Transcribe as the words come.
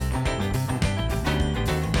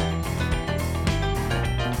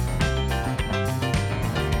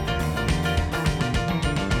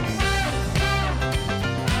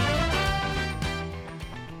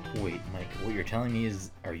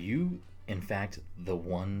in fact, the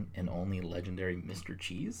one and only legendary Mr.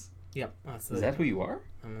 Cheese? Yep. Is that who you are?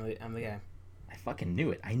 I'm the guy. I fucking knew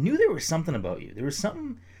it. I knew there was something about you. There was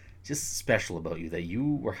something just special about you that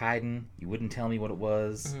you were hiding. You wouldn't tell me what it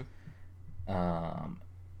was. Mm-hmm.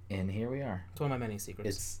 And here we are. It's one of my many secrets.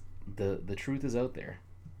 It's the truth is out there.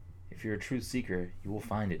 If you're a truth seeker, you will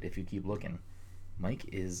find it if you keep looking. Mike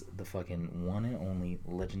is the fucking one and only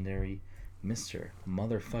legendary Mr.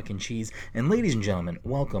 Motherfucking Cheese. And ladies and gentlemen,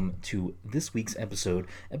 welcome to this week's episode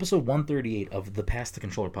 138 of the Pass the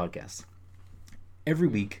Controller podcast. Every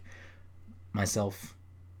week, myself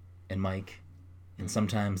and Mike, and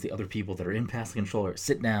sometimes the other people that are in Pass the Controller,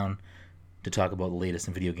 sit down to talk about the latest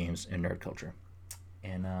in video games and nerd culture.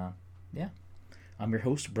 And, yeah. I'm your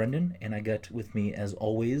host, Brendan, and I got with me, as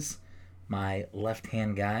always, my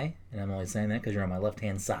left-hand guy, and I'm always saying that because you're on my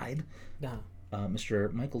left-hand side,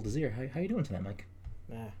 Mr. Michael Desir. How you doing tonight, Mike?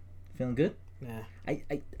 Nah. Feeling good? Nah.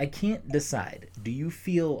 I can't decide. Do you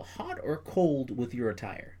feel hot or cold with your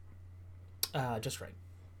attire? Just right.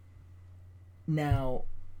 Now,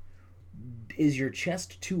 is your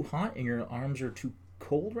chest too hot and your arms are too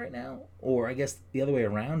cold right now? Or I guess the other way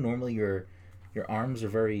around, normally your arms are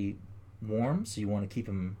very warm, so you want to keep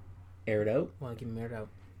them aired out? Want to keep them aired out.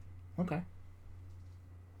 Okay.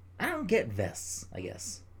 I don't get vests, I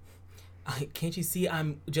guess. Can't you see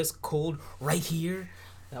I'm just cold right here?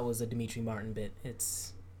 That was a Dimitri Martin bit.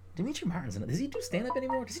 Dimitri Martin's in it. Does he do stand-up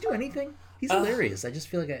anymore? Does he do anything? He's hilarious. I just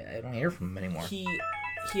feel like I don't hear from him anymore. He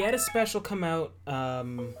had a special come out.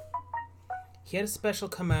 Mike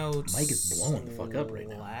is blowing the fuck up right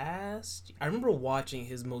now. I remember watching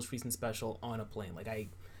his most recent special on a plane. Like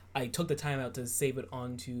I took the time out to save it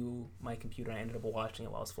onto my computer and I ended up watching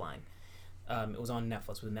it while I was flying. It was on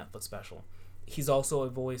Netflix with a Netflix special. He's also a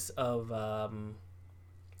voice of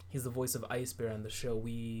he's the voice of Ice Bear on the show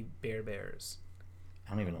We Bear Bears.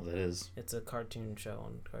 I don't even know what that is. It's a cartoon show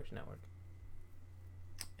on Cartoon Network.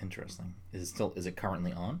 Interesting. Is it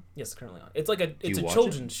currently on? Yes, it's currently on. It's like a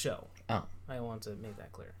children's show. Oh. I want to make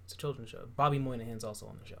that clear. It's a children's show. Bobby Moynihan's also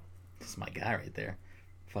on the show. This is my guy right there.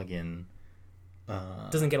 Fucking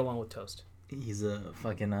doesn't get along with Toast. He's a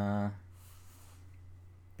fucking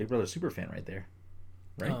Big Brother super fan right there.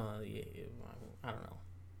 Right? Yeah, I don't know.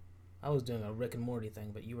 I was doing a Rick and Morty thing,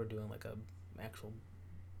 but you were doing like a actual...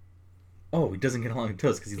 Oh, he doesn't get along with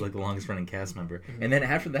Toast because he's like the longest running cast member. Mm-hmm. And then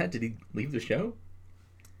after that, did he leave the show?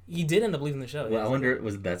 He did end up leaving the show. Well, I wonder,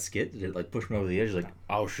 was it that skit? Did it like push him over the edge? Like,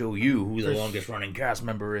 I'll show you who the longest running cast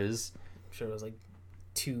member is. I'm sure it was like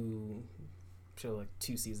two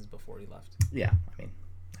seasons before he left. Yeah, I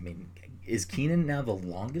mean, is Keenan now the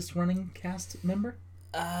longest running cast member?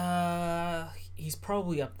 He's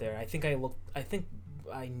probably up there. I think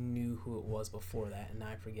I knew who it was before that, and now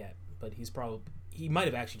I forget. But he might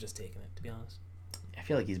have actually just taken it, to be honest. I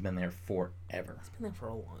feel like he's been there forever. He's been there for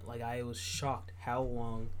a long. Like, I was shocked how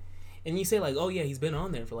long. And you say like, oh yeah, he's been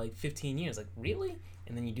on there for like 15 years. Like, really?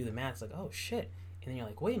 And then you do the math. It's like, oh shit. And then you're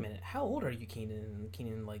like, wait a minute, how old are you, Keenan? And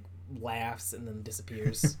Keenan like laughs and then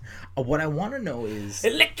disappears. What I want to know is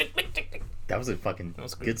electric. That was a fucking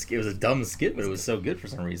good skit. It was a dumb skit, but it was so good for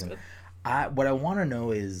some reason. What I want to know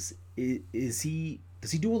is does he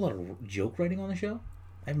do a lot of joke writing on the show?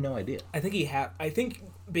 I have no idea. I think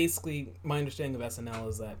basically my understanding of SNL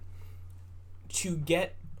is that to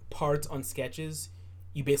get parts on sketches,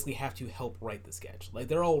 you basically have to help write the sketch. Like,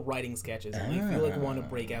 they're all writing sketches, and if you like want to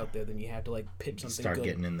break out there, then you have to like pitch something good. Start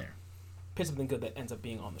getting in there. Pitch something good that ends up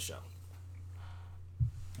being on the show.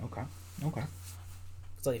 Okay.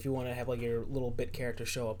 It's like if you want to have like your little bit character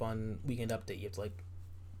show up on Weekend Update, you have to like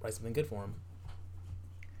write something good for him.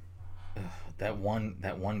 That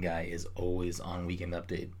one guy is always on Weekend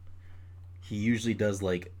Update. He usually does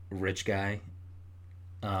like rich guy.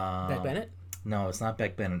 Beck Bennett? No, it's not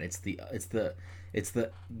Beck Bennett. It's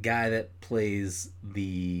the guy that plays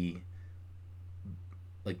the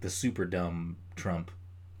super dumb Trump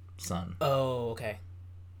son. Oh, okay.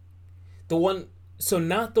 So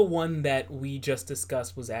not the one that we just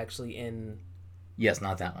discussed was actually in... Yes,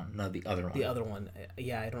 not that one. No, the other one. The other one.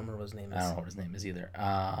 Yeah, I don't remember what his name is. I don't know what his name is either.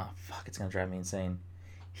 Fuck, it's gonna drive me insane.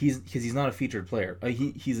 He's not a featured player.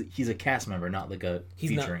 He's a cast member, not like a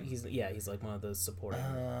featuring. He's like one of the supporting.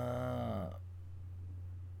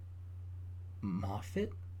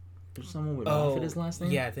 Moffat? There's someone with Moffat his last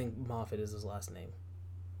name? Yeah, I think Moffat is his last name.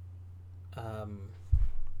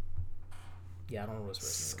 Yeah, I don't know what his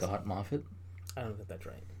first name is. Scott Moffat? I don't think that's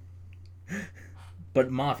right. But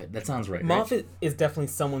Moffat, that sounds right. Moffat is definitely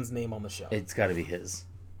someone's name on the show. It's got to be his.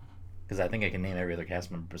 Because I think I can name every other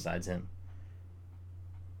cast member besides him.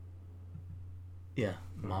 Yeah,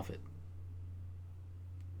 Moffat.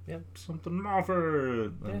 Yeah. Something Moffat.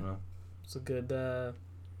 I don't know. It's a good.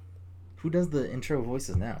 Who does the intro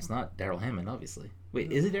voices now? It's not Daryl Hammond, obviously. Wait,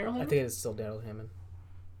 is it Daryl I Hammond? think it's still Daryl Hammond.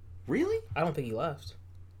 Really? I don't think he left.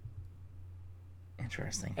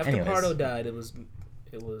 Interesting. After Anyways, Pardo died, it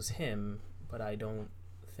was him, but I don't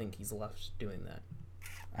think he's left doing that.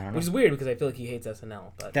 I don't know. Which is weird because I feel like he hates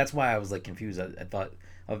SNL. But That's why I was like confused. I thought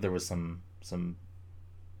there was some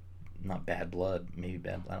not bad blood, maybe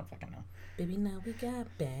bad. I don't fucking know. baby, now we got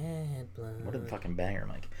bad blood. What a fucking banger,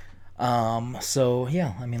 Mike. So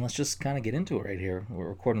yeah, I mean, let's just kind of get into it right here. We're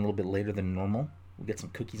recording a little bit later than normal. We'll get some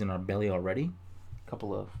cookies in our belly already.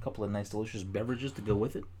 Couple of nice, delicious beverages to go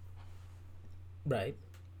with it. Right.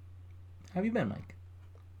 How have you been, Mike?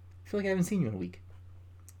 I feel like I haven't seen you in a week.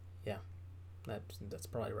 Yeah, that's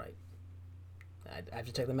probably right. I have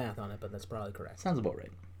to check the math on it, but that's probably correct. Sounds about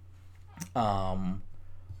right.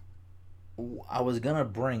 I was gonna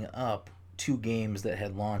bring up 2 games that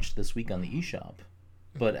had launched this week on the eShop,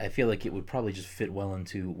 but I feel like it would probably just fit well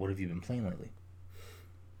into what have you been playing lately.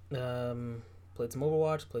 Played some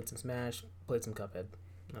Overwatch, played some Smash, played some Cuphead.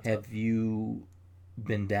 Have you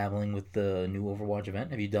been dabbling with the new Overwatch event?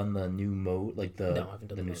 Have you done the new mode, like No, I haven't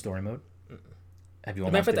done the new mode. story mode? Mm-mm. Have you? As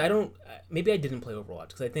a matter of fact, I don't. Maybe I didn't play Overwatch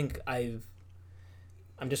because I think I'm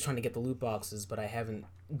just trying to get the loot boxes, but I haven't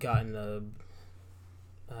gotten a.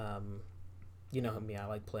 You know me, I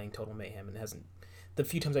like playing Total Mayhem, and it hasn't. The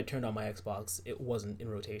few times I turned on my Xbox, it wasn't in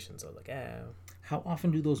rotation, so I was like, How often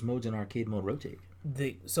do those modes in arcade mode rotate?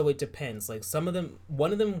 So it depends. Like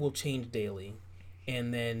one of them will change daily,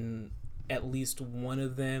 and then at least one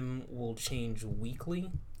of them will change weekly.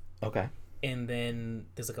 Okay. And then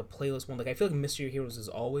there's like a playlist one. Like I feel like Mystery Heroes is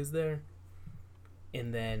always there,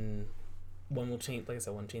 and then one will change. Like I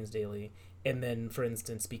said, one changes daily, and then for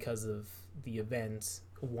instance, because of the event,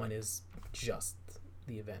 one is just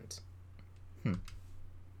the event.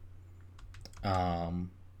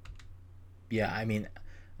 Yeah, I mean,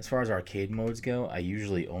 as far as arcade modes go, I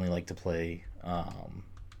usually only like to play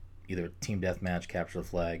either Team Deathmatch, Capture the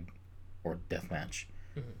Flag, or Deathmatch.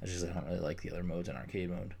 I don't really like the other modes in arcade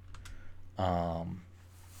mode.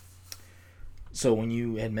 So when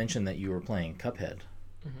you had mentioned that you were playing Cuphead,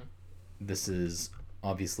 this is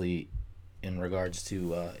obviously in regards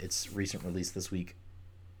to its recent release this week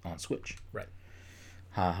on Switch. Right.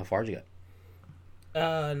 How far did you get?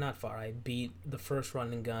 Not far. I beat the first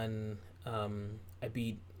run and gun. I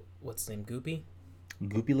beat what's his name, Goopy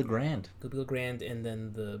Legrand. Goopy Legrand, and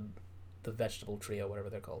then the vegetable trio, whatever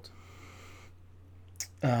they're called.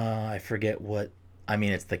 I forget what. I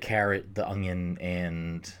mean, it's the carrot, the onion,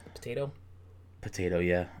 and Potato.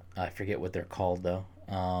 Yeah, I forget what they're called though.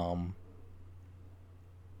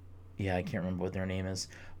 Yeah, I can't remember what their name is,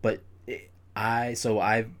 but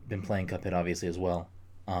I've been playing Cuphead obviously as well.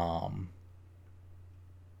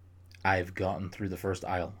 I've gotten through the first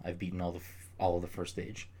aisle. I've beaten all of the first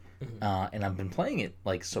stage, and I've been playing it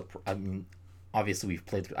like so. I mean, obviously we've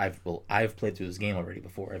played through. I've played through this game already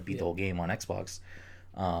before. I've beat the whole game on Xbox,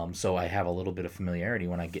 so I have a little bit of familiarity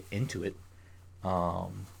when I get into it.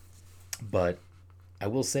 But I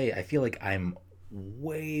will say I feel like I'm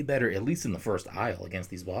way better, at least in the first aisle, against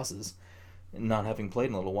these bosses. Not having played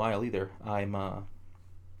in a little while either. I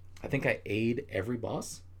think I A'd every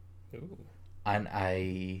boss. Ooh. And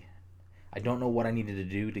I don't know what I needed to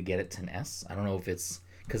do to get it to an S. I don't know if it's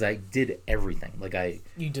because I did everything. Like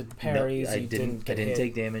you did the parries. I didn't hit.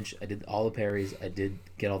 take damage. I did all the parries. I did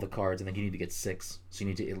get all the cards, and then you need to get 6. So you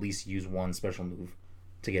need to at least use one special move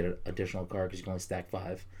to get an additional card because you can only stack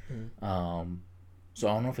 5. So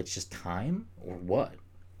I don't know if it's just time or what.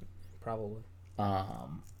 Probably.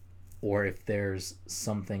 Or if there's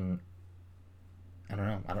something. I don't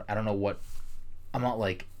know. I don't know what. I'm not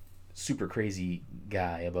like super crazy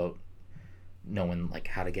guy about knowing like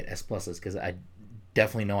how to get S pluses because I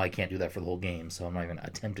definitely know I can't do that for the whole game, so I'm not even gonna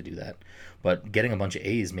attempt to do that. But getting a bunch of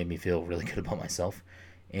A's made me feel really good about myself,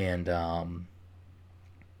 and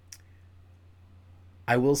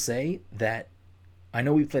I will say that I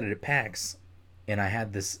know we played it at PAX, and I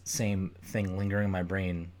had this same thing lingering in my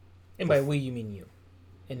brain. And by we you mean you,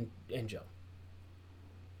 and Joe.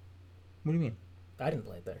 What do you mean? I didn't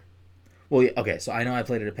play it there. Well, yeah, okay, so I know I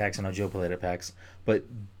played it at PAX, I know Joe played it at PAX, but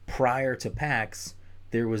prior to PAX,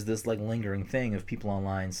 there was this like lingering thing of people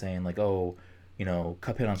online saying like, oh, you know,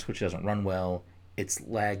 Cuphead on Switch doesn't run well, it's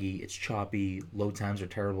laggy, it's choppy, load times are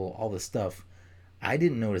terrible, all this stuff. I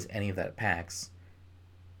didn't notice any of that at PAX,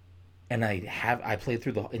 and I played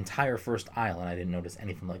through the entire first aisle and I didn't notice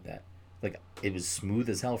anything like that. Like, it was smooth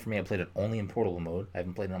as hell for me. I played it only in portable mode. I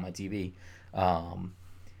haven't played it on my TV.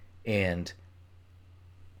 And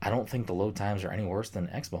I don't think the load times are any worse than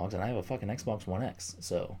Xbox, and I have a fucking Xbox One X,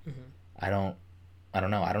 so I don't I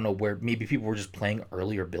don't know. I don't know where. Maybe people were just playing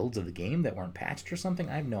earlier builds of the game that weren't patched or something.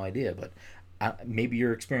 I have no idea. But maybe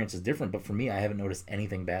your experience is different. But for me, I haven't noticed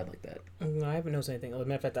anything bad like that. No, I haven't noticed anything. As a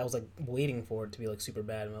matter of fact, I was like waiting for it to be like super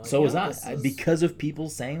bad. And I'm like, So was "Yeah, I. this is-" Because of people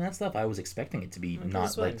saying that stuff, I was expecting it to be Okay, not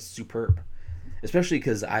that's fine. like superb. Especially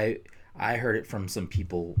because I heard it from some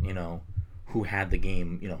people, who had the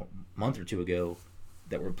game, a month or two ago,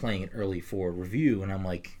 that were playing it early for review, and I'm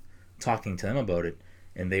like talking to them about it,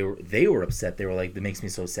 and they were upset. They were like, "That makes me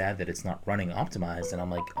so sad that it's not running optimized," and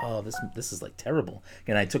I'm like, "Oh, this is like terrible."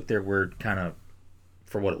 And I took their word kind of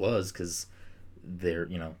for what it was, because they're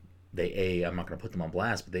I'm not going to put them on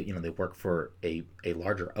blast, but they work for a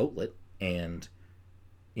larger outlet, and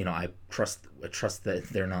I trust that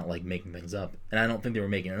they're not like making things up, and I don't think they were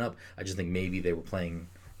making it up. I just think maybe they were playing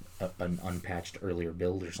an unpatched earlier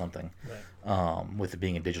build or something. Right. With it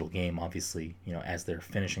being a digital game, obviously, as they're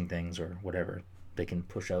finishing things or whatever, they can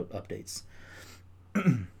push out updates.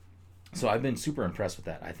 So I've been super impressed with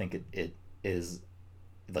that. I think it is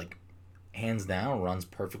like hands down runs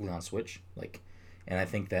perfectly on Switch. Like, and I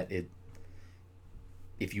think that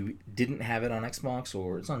if you didn't have it on Xbox,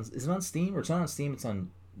 or is it on Steam, or it's not on Steam, it's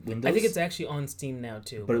on Windows. I think it's actually on Steam now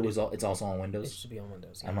too. But it's also on Windows. It should be on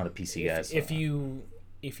Windows. Yeah. I'm not a PC guy. So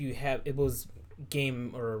If you have, it was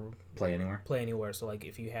game or Play Anywhere. Play Anywhere. So like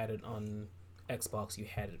if you had it on Xbox, you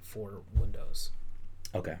had it for Windows.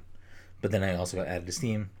 Okay, but then I also got added to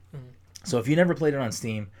Steam. Mm-hmm. So if you never played it on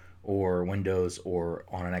Steam or Windows or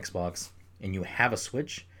on an Xbox, and you have a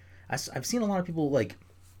Switch, I've seen a lot of people like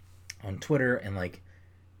on Twitter and like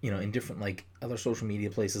in different like other social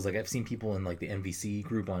media places. Like I've seen people in like the MVC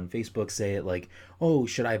group on Facebook say it like, "Oh,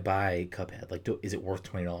 should I buy Cuphead? Like, is it worth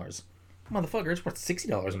 $20?" Motherfucker, it's worth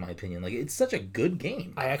 $60 in my opinion. Like, it's such a good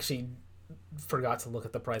game. I actually forgot to look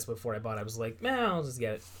at the price before I bought it. I was like, man, I'll just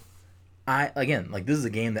get it. This is a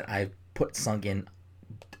game that I've sunk in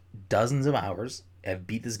dozens of hours. I've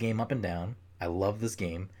beat this game up and down. I love this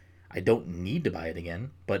game. I don't need to buy it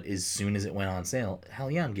again, but as soon as it went on sale, hell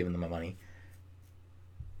yeah, I'm giving them my money.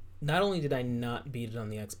 Not only did I not beat it on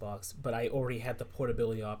the Xbox, but I already had the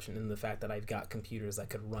portability option in the fact that I've got computers that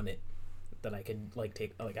could run it, that I could like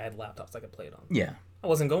take, like I had laptops I could play it on. Yeah. I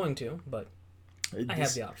wasn't going to, but I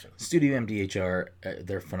have the option. Studio MDHR,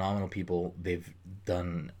 they're phenomenal people. They've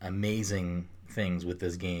done amazing things with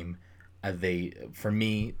this game. For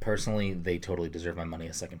me personally, they totally deserve my money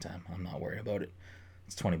a second time. I'm not worried about it.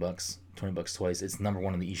 It's $20, $20 twice. It's number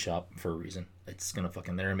one in the eShop for a reason. It's gonna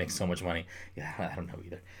fucking there and make so much money. Yeah, I don't know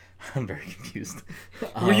either. I'm very confused.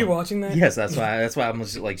 Were you watching that? Yes, that's why I'm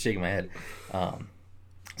just like shaking my head.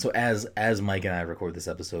 So as Mike and I record this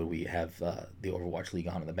episode, we have the Overwatch League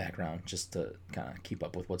on in the background just to kind of keep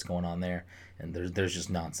up with what's going on there. And there's just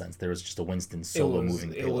nonsense. There was just a Winston solo moving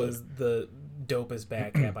the payload. It was the dopest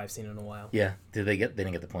back cap I've seen in a while. Yeah. They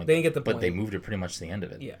didn't get the point. They didn't get the but point. they moved it pretty much to the end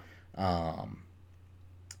of it. Yeah.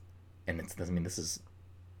 And this is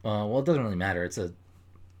well, it doesn't really matter. It's a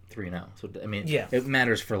 3-0. So yeah, it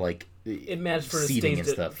matters for like it matters for seeding and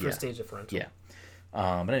stuff. For stage differential. Yeah.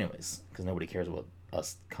 But anyways, because nobody cares about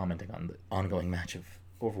us commenting on the ongoing match of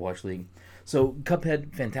Overwatch League. So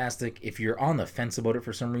Cuphead, fantastic. If you're on the fence about it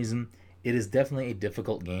for some reason, it is definitely a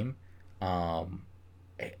difficult game. But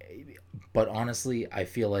honestly, I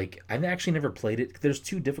feel like I've actually never played it. There's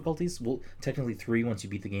 2 difficulties. Well, technically 3. Once you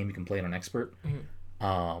beat the game, you can play it on expert.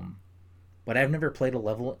 Mm-hmm. But I've never played a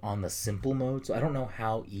level on the simple mode, so I don't know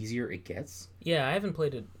how easier it gets. Yeah, I haven't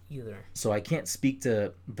played it either. So I can't speak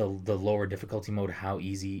to the lower difficulty mode, how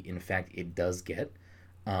easy, in fact, it does get.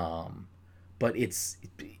 But it's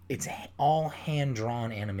all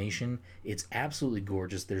hand-drawn animation. It's absolutely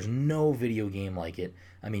gorgeous. There's no video game like it.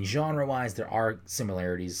 I mean, genre-wise, there are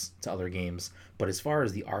similarities to other games, but as far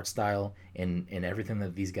as the art style and everything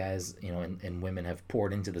that these guys, and women have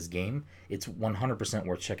poured into this game, it's 100%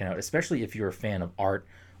 worth checking out, especially if you're a fan of art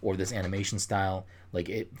or this animation style.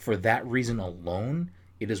 Like, for that reason alone,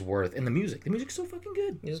 it is worth. And the music's so fucking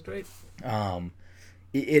good. It's great.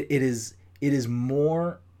 It is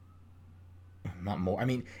more. Not more. I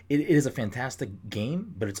mean, it is a fantastic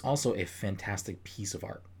game, but it's also a fantastic piece of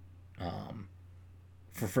art,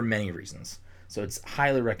 for many reasons. So it's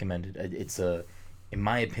highly recommended. It's in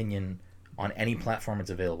my opinion, on any platform it's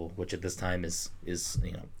available, which at this time is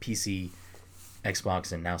PC,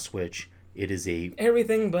 Xbox, and now Switch. It is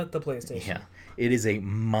everything but the PlayStation. Yeah, it is a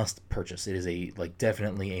must purchase. It is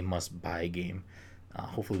definitely a must buy game.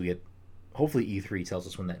 Hopefully E3 tells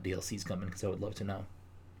us when that DLC is coming, because I would love to know.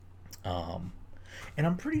 And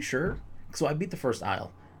I'm pretty sure, so I beat the first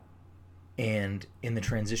aisle, and in the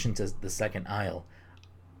transition to the second aisle,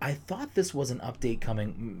 I thought this was an update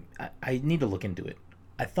coming. I need to look into it.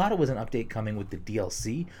 I thought it was an update coming with the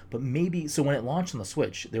DLC, but maybe so when it launched on the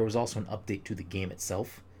Switch, there was also an update to the game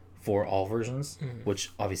itself for all versions,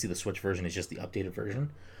 which obviously the Switch version is just the updated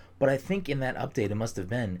version. But I think in that update it must have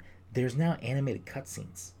been there's now animated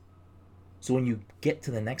cutscenes. So when you get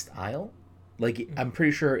to the next aisle, like I'm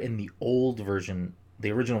pretty sure in the old version,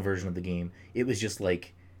 the original version of the game, it was just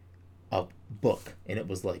like a book and it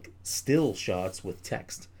was like still shots with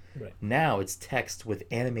text. Right. Now it's text with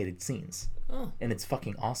animated scenes. Oh. And it's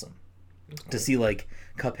fucking awesome to see like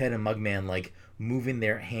Cuphead and Mugman like moving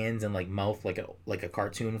their hands and like mouth like a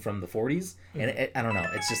cartoon from the 40s. And I don't know,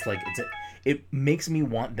 it's just like it makes me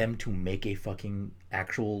want them to make a fucking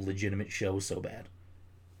actual legitimate show so bad.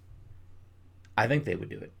 I think they would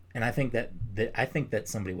do it, and I think that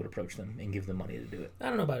somebody would approach them and give them money to do it. I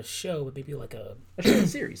don't know about a show, but maybe like a short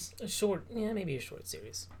series. Maybe a short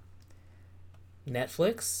series.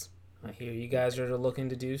 Netflix. I hear you guys are looking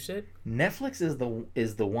to do shit. Netflix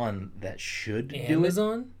is the one that should do it.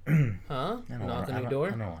 Amazon? Huh? Knock on your door? I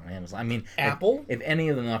don't know on Amazon. I mean, Apple? If any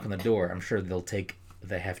of them knock on the door, I'm sure they'll take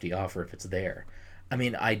the hefty offer if it's there. I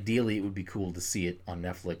mean, ideally, it would be cool to see it on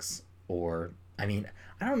Netflix or... I mean,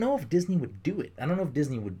 I don't know if Disney would do it. I don't know if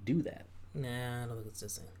Disney would do that. Nah, I don't think it's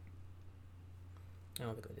Disney. I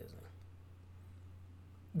don't think it's Disney.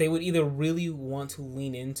 They would either really want to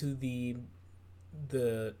lean into the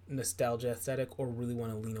nostalgia aesthetic or really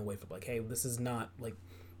want to lean away from like, hey, this is not like,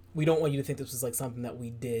 we don't want you to think this was like something that we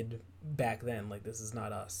did back then. Like, this is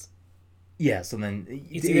not us. Yeah, so then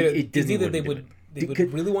Disney they would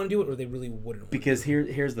really want to do it or they really wouldn't. Because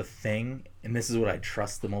here's the thing, and this is what I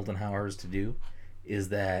trust the Molten Howers to do, is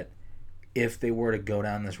that if they were to go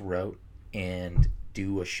down this route and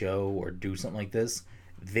do a show or do something like this,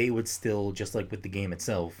 they would still, just like with the game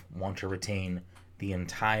itself, want to retain the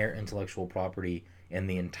entire intellectual property and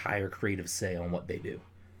the entire creative say on what they do.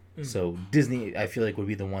 So Disney, I feel like, would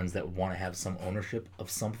be the ones that would want to have some ownership of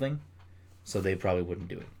something, so they probably wouldn't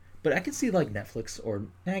do it. But I could see like Netflix or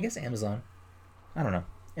I guess Amazon. I don't know.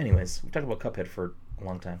 Anyways, we talked about Cuphead for a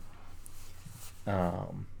long time.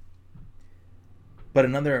 But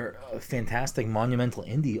another fantastic monumental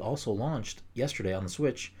indie also launched yesterday on the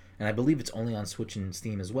Switch, and I believe it's only on Switch and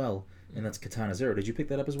Steam as well, and that's Katana Zero. Did you pick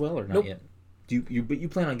that up as well or not Nope. yet? But you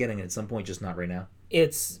plan on getting it at some point, just not right now?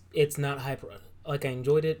 It's not high. Like, I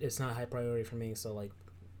enjoyed it. It's not high priority for me. So like,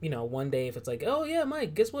 you know, one day if it's like, oh yeah,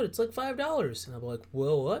 Mike, guess what? It's like $5, and I'll be like,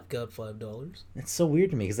 well, I've got $5. It's so weird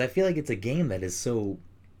to me because I feel like it's a game that is so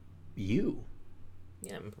you.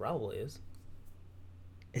 Yeah, it probably is.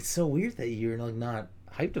 It's so weird that you're like not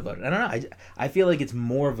hyped about it. I don't know. I feel like it's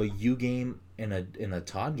more of a you game in a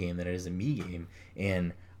Todd game than it is a me game,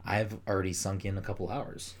 and I've already sunk in a couple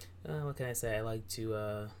hours. What can I say? I like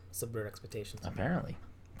to subvert expectations. Apparently,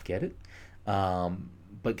 get it.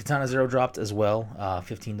 But Katana Zero dropped as well,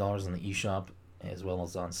 $15 on the eShop as well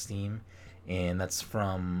as on Steam, and that's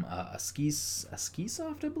from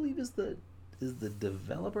Askisoft, I believe is the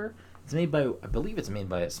developer. It's made by, I believe it's made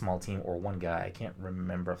by a small team or one guy. I can't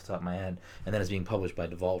remember off the top of my head. And then it's being published by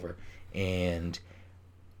Devolver, and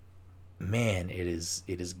man, it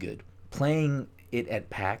is good. Playing it at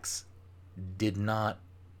PAX does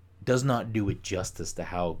not do it justice to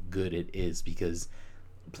how good it is, because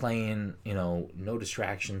playing, no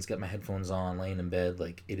distractions, got my headphones on, laying in bed,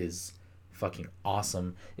 like, it is fucking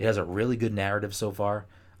awesome. It has a really good narrative so far,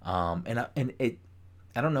 and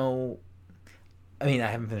I don't know. I mean,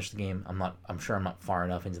 I haven't finished the game. I'm sure I'm not far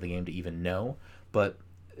enough into the game to even know, but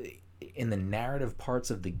in the narrative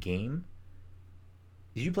parts of the game,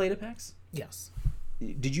 did you play it at PAX? Yes.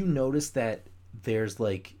 Did you notice that there's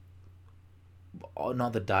like,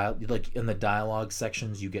 not the like in the dialogue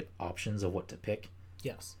sections, you get options of what to pick?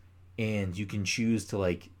 Yes. And you can choose to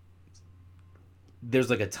like,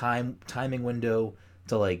 there's like a timing window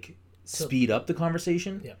to like speed up the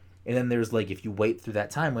conversation. Yeah. And then there's like, if you wait through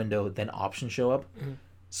that time window, then options show up. Mm-hmm.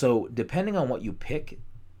 So depending on what you pick,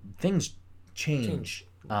 things change.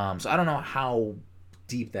 So I don't know how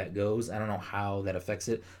deep that goes. I don't know how that affects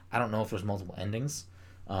it. I don't know if there's multiple endings.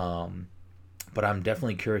 But I'm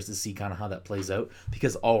definitely curious to see kind of how that plays out,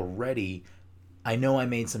 because already I know I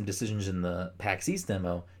made some decisions in the PAX East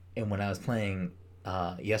demo, and when I was playing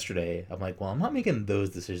yesterday, I'm like, well, I'm not making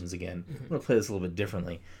those decisions again. I'm going to play this a little bit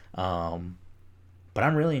differently. But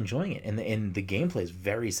I'm really enjoying it, and the gameplay is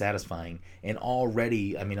very satisfying. And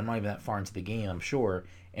already, I mean, I'm not even that far into the game, I'm sure,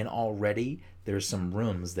 and already there's some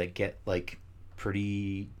rooms that get like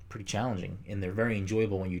pretty challenging, and they're very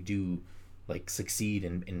enjoyable when you do like succeed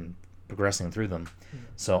in progressing through them.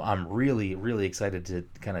 So I'm really, really excited to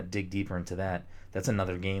kind of dig deeper into that. That's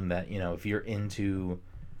another game that, if you're into,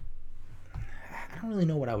 I don't really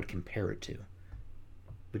know what I would compare it to.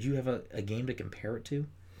 Would you have a game to compare it to?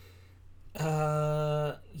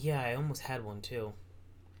 Yeah, I almost had one too.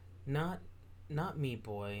 Not Meat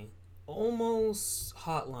Boy. Almost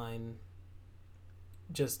Hotline.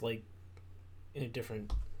 Just like in a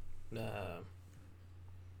different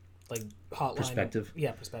like Hotline Perspective.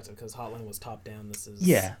 Yeah, perspective, because Hotline was top down. This is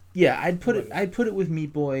Yeah. I'd put it with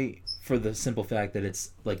Meat Boy for the simple fact that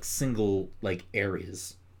it's like single like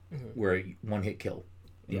areas where one hit kill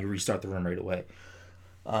and you restart the room right away.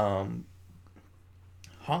 Hotline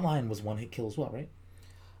was one hit kill as well, right?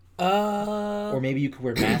 Or maybe you could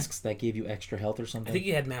wear masks that gave you extra health or something. I think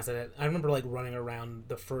you had masks. I remember like running around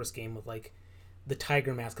the first game with like the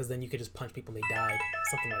tiger mask, because then you could just punch people and they died,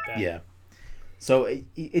 something like that. Yeah. So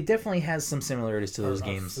it definitely has some similarities to those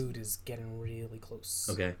games. Our food is getting really close.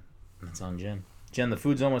 Okay, that's on Jen. Jen, the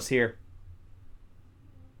food's almost here.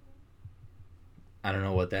 I don't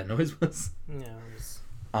know what that noise was. Yeah. It was...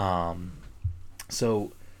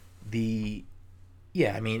 So I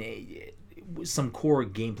mean, some core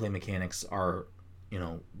gameplay mechanics are,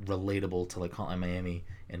 relatable to like Hotline Miami,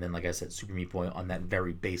 and then like I said, Super Meat Boy on that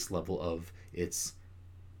very base level of it's,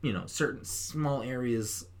 certain small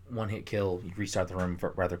areas, one hit kill, you restart the room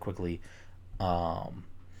rather quickly. I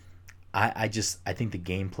think the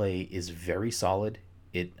gameplay is very solid.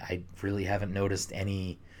 I really haven't noticed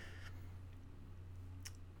any.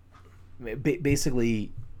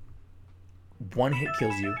 Basically, one hit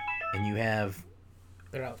kills you, and you have.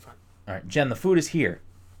 They're out front. All right, Jen, the food is here.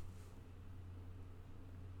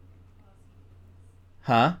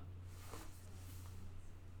 Huh?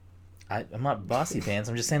 I'm not bossy pants.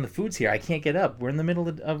 I'm just saying the food's here. I can't get up. We're in the middle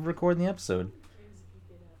of recording the episode.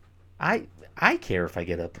 I care if I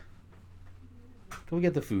get up. Go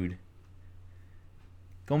get the food.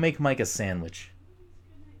 Go make Mike a sandwich.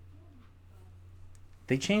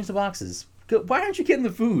 They changed the boxes. Why aren't you getting the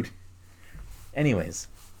food? Anyways,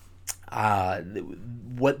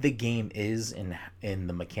 what the game is in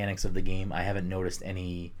the mechanics of the game, I haven't noticed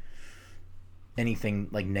anything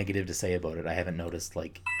like negative to say about it. I haven't noticed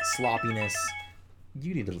like sloppiness.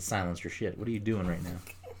 You need to silence your shit. What are you doing right now?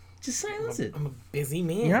 Just silence it. I'm a busy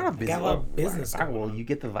man. You're not a busy. I got a lot of business going well, on. you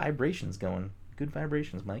get the vibrations going. Good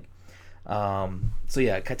vibrations, Mike. So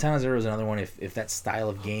yeah, Katana Zero is another one. If that style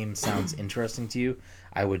of game sounds interesting to you,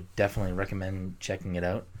 I would definitely recommend checking it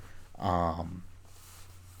out.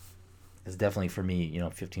 It's definitely for me,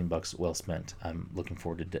 $15 well spent. I'm looking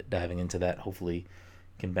forward to diving into that. Hopefully,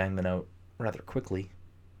 can bang that out rather quickly,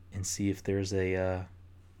 and see if there's a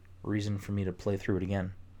reason for me to play through it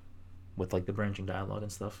again, with like the branching dialogue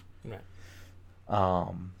and stuff. Right.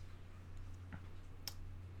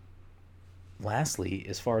 Lastly,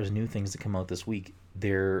 as far as new things to come out this week,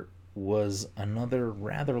 there was another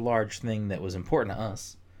rather large thing that was important to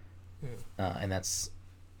us, and that's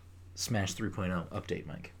Smash 3.0 update,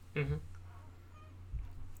 Mike. Mm-hmm.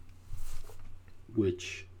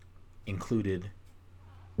 Which included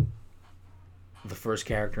the first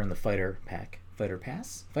character in the Fighter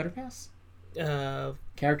Pass?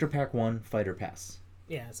 Character Pack 1, Fighter Pass.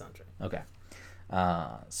 Yeah, that sounds right. Okay.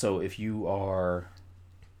 So if you are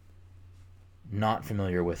not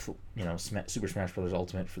familiar with, Super Smash Bros.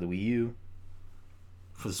 Ultimate for the Wii U,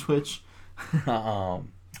 for the Switch,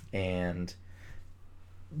 and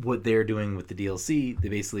what they're doing with the DLC, they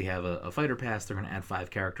basically have a fighter pass. They're going to add 5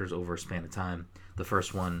 characters over a span of time. The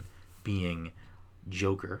first one being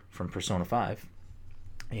Joker from Persona 5,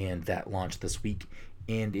 and that launched this week.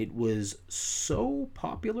 And it was so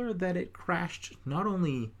popular that it crashed not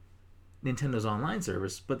only Nintendo's online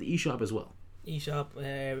service, but the eShop as well.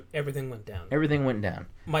 eShop, everything went down. Everything went down.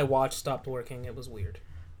 My watch stopped working. It was weird.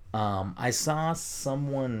 I saw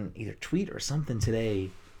someone either tweet or something today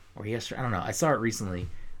or yesterday. I don't know. I saw it recently.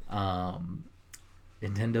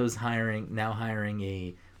 Nintendo's now hiring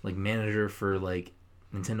a like manager for like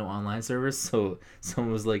Nintendo Online service. So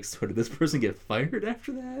someone was like, "So did this person get fired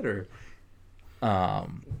after that?" Or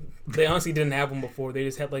they honestly didn't have one before. They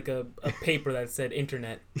just had like a paper that said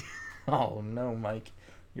internet. Oh no, Mike,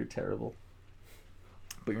 you're terrible.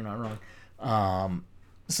 But you're not wrong.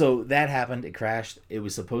 So that happened. It crashed. It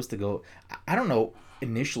was supposed to go. I don't know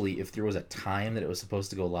initially if there was a time that it was supposed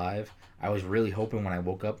to go live. I was really hoping when I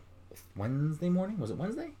woke up Wednesday morning. Was it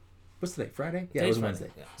Wednesday? What's today? Friday? Yeah, it was Wednesday.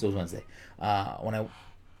 Yeah. So it was Wednesday. When I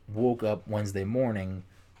woke up Wednesday morning,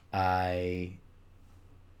 I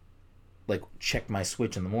like checked my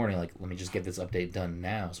Switch in the morning. Like, let me just get this update done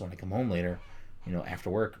now, so when I come home later, after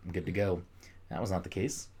work, I'm good to go. That was not the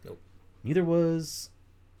case. Nope. Neither was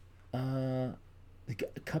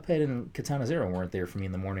Cuphead and Katana Zero weren't there for me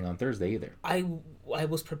in the morning on Thursday either. I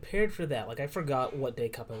was prepared for that. Like, I forgot what day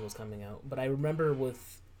Cuphead was coming out, but I remember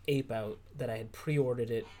with Ape Out that I had pre-ordered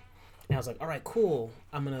it, and I was like, all right, cool.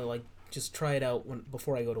 I'm gonna like just try it out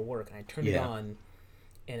before I go to work. And I turned it on,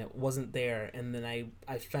 and it wasn't there. And then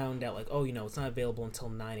I found out like, oh, it's not available until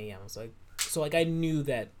 9 a.m. I was like, so like I knew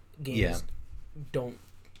that games don't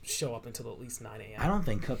show up until at least 9 a.m. I don't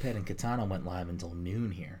think Cuphead and Katana went live until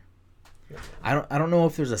noon here. I don't know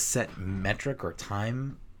if there's a set metric or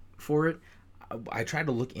time for it. I tried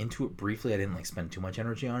to look into it briefly. I didn't like spend too much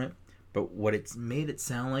energy on it. But what it's made it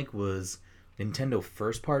sound like was Nintendo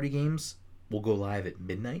first party games will go live at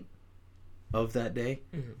midnight of that day,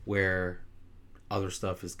 where other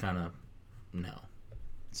stuff is kind of no.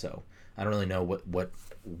 So I don't really know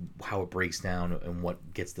how it breaks down and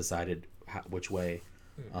what gets decided which way.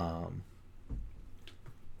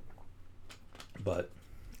 But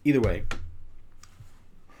either way,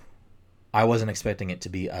 I wasn't expecting it to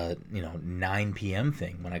be a 9 p.m.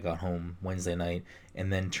 thing when I got home Wednesday night,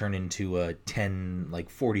 and then turn into a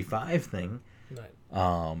 10:45 thing. Right.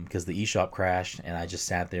 Because the eShop crashed, and I just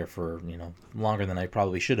sat there for longer than I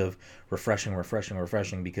probably should have, refreshing,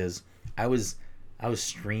 because I was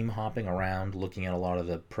stream hopping around looking at a lot of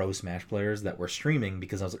the pro Smash players that were streaming,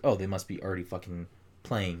 because I was like, oh, they must be already fucking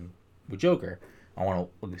playing with Joker. I want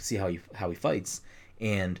to see how he fights,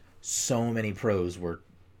 and so many pros were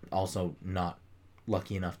also not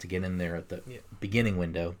lucky enough to get in there at the beginning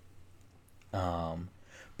window.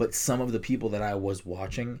 But some of the people that I was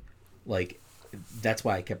watching, like, that's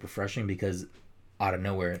why I kept refreshing, because out of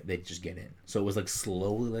nowhere they'd just get in. So it was like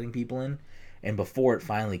slowly letting people in, and before it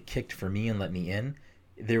finally kicked for me and let me in,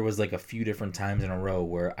 there was like a few different times in a row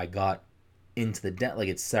where I got into the like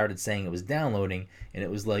it started saying it was downloading, and it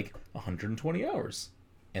was like 120 hours,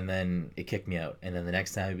 and then it kicked me out, and then the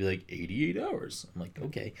next time it'd be like 88 hours. I'm like,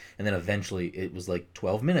 okay, and then eventually it was like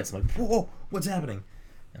 12 minutes. I'm like, whoa, what's happening?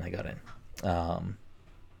 And I got in.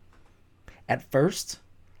 At first,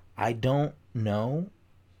 I don't know.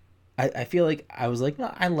 I feel like I was like,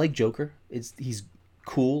 no, I like Joker. He's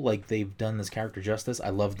cool. Like, they've done this character justice. I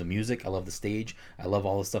love the music. I love the stage. I love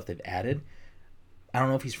all the stuff they've added. I don't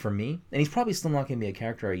know if he's for me, and he's probably still not going to be a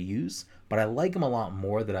character I use, but I like him a lot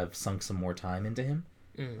more that I've sunk some more time into him.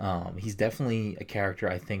 He's definitely a character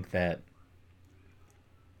I think that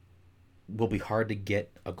will be hard to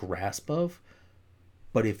get a grasp of,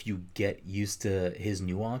 but if you get used to his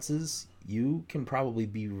nuances, you can probably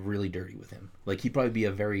be really dirty with him. Like, he'd probably be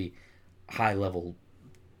a very high-level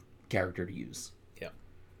character to use. Yeah.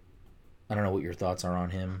 I don't know what your thoughts are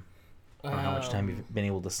on him, or how much time you've been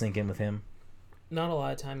able to sink in with him. Not a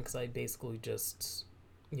lot of time, because I basically just,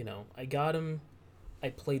 I got him. I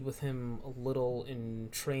played with him a little in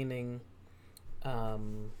training. I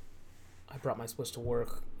brought my Switch to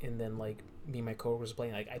work, and then, like, me and my coworkers were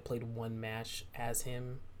playing. Like, I played one match as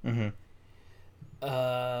him.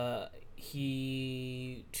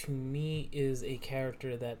 He, to me, is a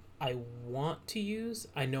character that I want to use.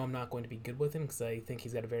 I know I'm not going to be good with him, because I think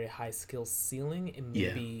he's got a very high skill ceiling, and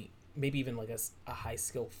maybe even like a high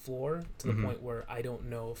skill floor, to the point where I don't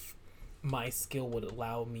know if my skill would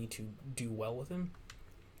allow me to do well with him.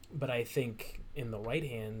 But I think in the right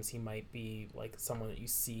hands, he might be like someone that you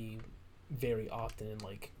see very often in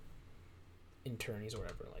like in tourneys or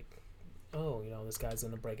whatever. Like, oh, this guy's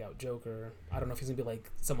gonna break out Joker. I don't know if he's gonna be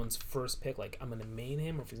like someone's first pick, like I'm gonna main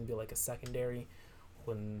him, or if he's gonna be like a secondary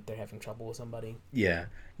when they're having trouble with somebody. Yeah,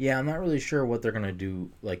 I'm not really sure what they're gonna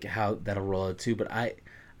do, like how that'll roll out too. But I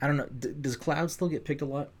don't know. Does Cloud still get picked a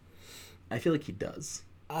lot? I feel like he does.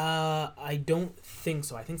 I don't think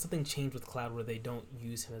so. I think something changed with Cloud where they don't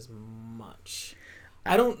use him as much.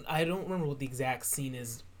 I don't remember what the exact scene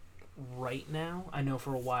is right now. I know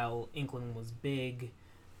for a while Inkling was big.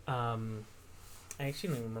 I actually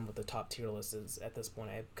don't even remember what the top tier list is at this point.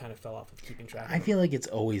 I kind of fell off of keeping track of it. I feel like it's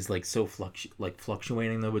always like so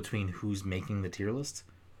fluctuating though between who's making the tier list.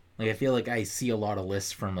 Like, I feel like I see a lot of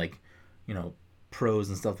lists from like, pros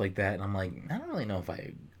and stuff like that, and I'm like, I don't really know if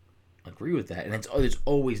I agree with that. And it's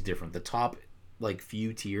always different. The top like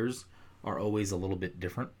few tiers are always a little bit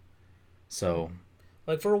different. So,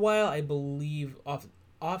 like, for a while, I believe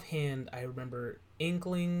offhand, I remember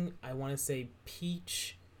Inkling. I want to say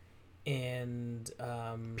Peach, and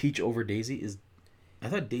Peach over Daisy is. I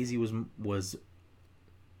thought Daisy was.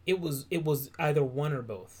 It was either one or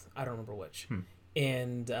both. I don't remember which.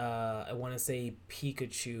 And I want to say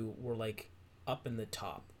Pikachu were like up in the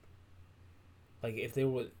top. Like, if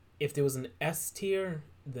there was an S tier,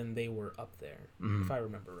 then they were up there, if I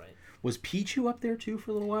remember right. Was Pichu up there too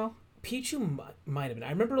for a little while? Pichu might have been.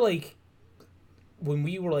 I remember, like, when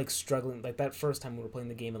we were like struggling, like that first time we were playing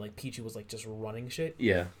the game, and like Pichu was like just running shit.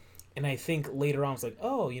 Yeah. And I think later on, it's like,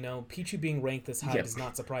 oh, Pichu being ranked this high Yeah. does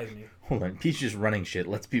not surprise me. Hold on, Pichu's just running shit.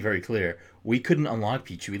 Let's be very clear. We couldn't unlock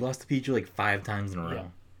Pichu. We lost to Pichu like 5 times in a Yeah.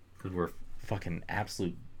 row because we're fucking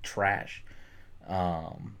absolute trash.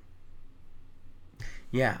 Um,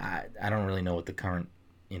 yeah, I don't really know what the current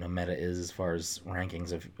meta is as far as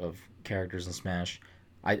rankings of characters in Smash.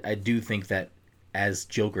 I do think that as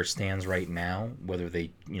Joker stands right now, whether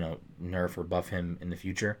they nerf or buff him in the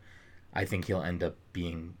future, I think he'll end up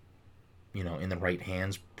being in the right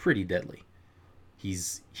hands pretty deadly. He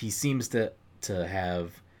seems to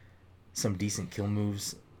have some decent kill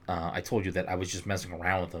moves. I told you that I was just messing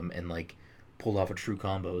around with him and like pulled off a true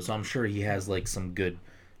combo. So I'm sure he has like some good,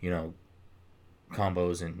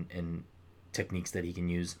 combos and techniques that he can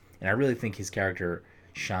use. And I really think his character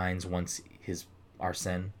shines once his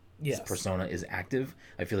Arsene Yes. persona is active.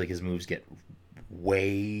 I feel like his moves get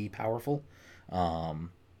way powerful. Like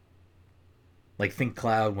think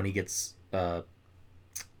Cloud when he gets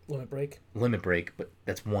Limit break. but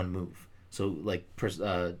that's one move. So like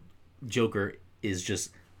Joker is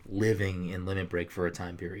just living in limit break for a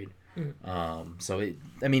time period. He's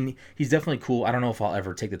definitely cool. I don't know if I'll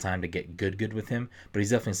ever take the time to get good with him, but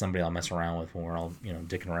he's definitely somebody I'll mess around with when we're all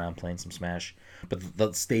dicking around playing some Smash. But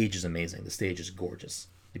the stage is amazing. The stage is gorgeous.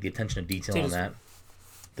 Like, the attention to detail on that.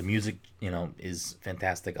 The music, is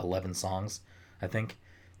fantastic. 11 songs, I think.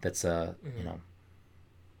 That's that's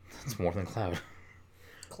more than Cloud.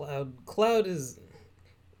 Cloud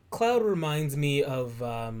reminds me of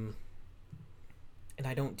and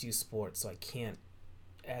I don't do sports, so I can't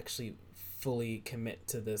actually fully commit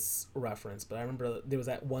to this reference, but I remember there was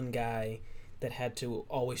that one guy that had to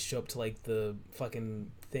always show up to like the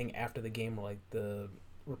fucking thing after the game where like the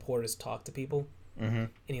reporters talk to people, and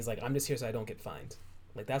he's like, I'm just here so I don't get fined.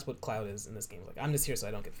 Like that's what Cloud is in this game. Like I'm just here so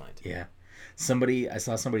I don't get fined. Yeah. I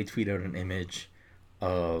saw somebody tweet out an image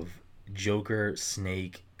of Joker,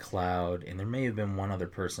 Snake, Cloud, and there may have been one other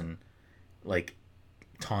person like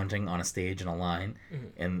taunting on a stage in a line,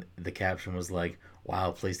 and the caption was like,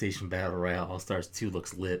 wow, PlayStation Battle Royale All-Stars 2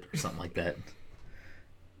 looks lit, or something like that.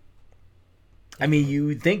 I mean, you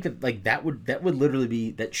would think that like that would literally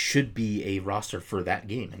be, that should be a roster for that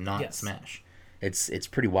game and not Smash. It's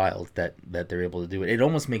pretty wild that they're able to do it. It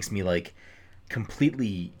almost makes me like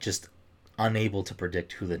completely just unable to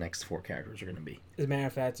predict who the next 4 characters are going to be. As a matter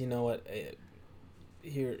of fact, you know what?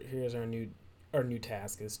 Here's our new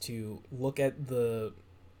task is to look at the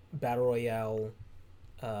Battle Royale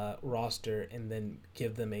roster and then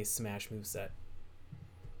give them a Smash moveset.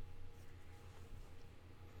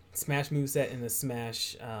 Smash moveset and the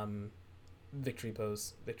Smash victory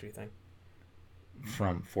thing.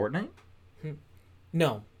 From Fortnite?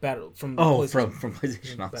 No, from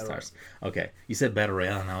PlayStation All Stars. Okay, you said Battle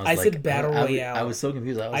Royale, and I said Battle Royale. I was so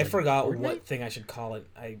confused. I forgot Fortnite? What thing I should call it.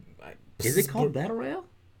 Is it called Battle Royale?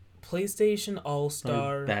 PlayStation All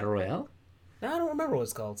Star Battle Royale? No, I don't remember what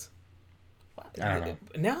it's called. I don't know.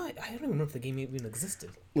 Now I don't even remember if the game even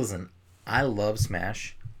existed. Listen, I love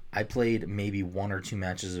Smash. I played maybe 1 or 2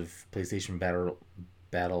 matches of PlayStation Battle.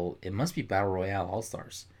 It must be Battle Royale All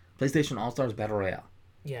Stars. PlayStation All Stars Battle Royale.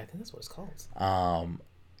 Yeah, I think that's what it's called.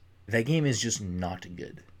 That game is just not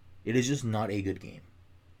good. It is just not a good game.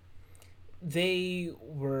 They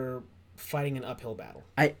were fighting an uphill battle.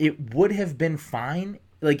 It would have been fine.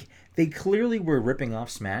 Like, they clearly were ripping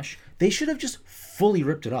off Smash. They should have just fully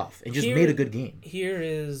ripped it off and just made a good game. Here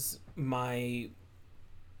is me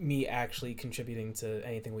actually contributing to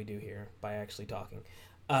anything we do here by actually talking.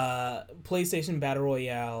 PlayStation Battle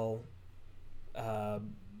Royale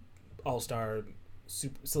All-Star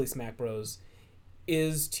Silly Smack Bros.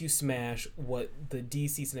 Is to Smash what the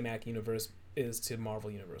DC Cinematic Universe is to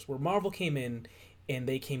Marvel Universe. Where Marvel came in, and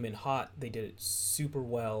they came in hot. They did it super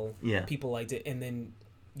well. Yeah. People liked it. And then,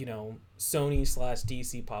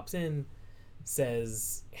 Sony/DC pops in,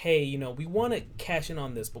 says, hey, we want to cash in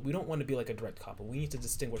on this, but we don't want to be like a direct copy. We need to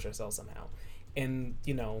distinguish ourselves somehow. And,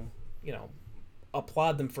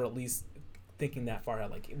 applaud them for at least thinking that far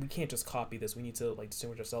out. Like, we can't just copy this. We need to like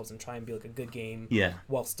distinguish ourselves and try and be like a good game,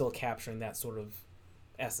 while still capturing that sort of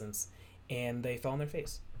essence. And they fell on their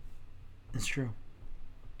face. It's true.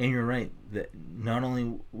 And you're right. That not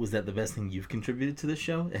only was that the best thing you've contributed to this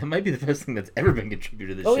show, it might be the best thing that's ever been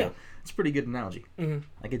contributed to this show. Yeah. It's a pretty good analogy. Mm-hmm.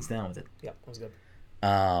 I get down with it. Yeah, that was good.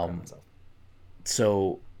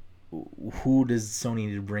 So, who does Sony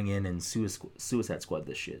need to bring in Suicide Squad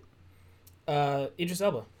this shit? Idris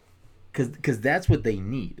Elba. Because that's what they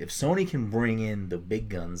need. If Sony can bring in the big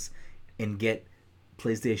guns and get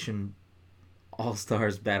PlayStation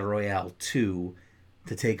All-Stars Battle Royale 2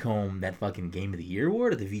 to take home that fucking Game of the Year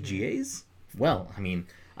award at the VGAs, well, I mean,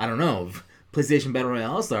 I don't know. PlayStation Battle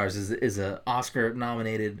Royale All Stars is a Oscar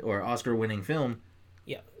nominated or Oscar winning film.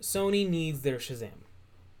 Yeah, Sony needs their Shazam.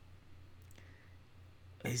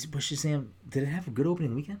 But Shazam, did it have a good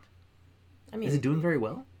opening weekend? I mean, is it doing very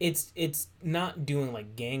well? It's not doing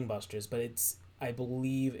like gangbusters, but I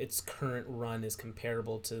believe its current run is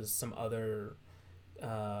comparable to some other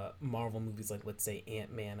Marvel movies, like let's say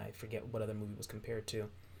Ant-Man. I forget what other movie was compared to.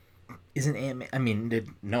 Isn't Ant-Man? I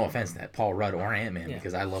mean, no offense to that Paul Rudd or Ant-Man,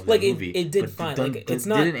 because I love that like movie. It did fine. It's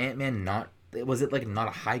not. Didn't Ant-Man not? Was it like not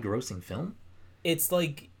a high-grossing film? It's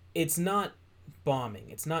like it's not bombing.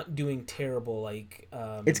 It's not doing terrible. Like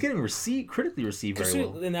it's getting critically received very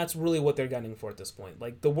well, and that's really what they're gunning for at this point.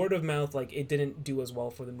 Like the word of mouth, like it didn't do as well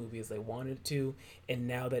for the movie as they wanted it to, and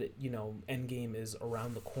now that Endgame is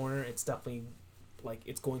around the corner, it's definitely like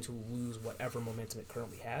it's going to lose whatever momentum it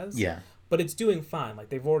currently has. Yeah. But it's doing fine. Like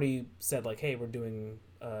they've already said, like, hey, we're doing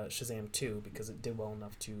Shazam 2 because it did well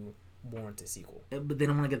enough to warrant a sequel. But they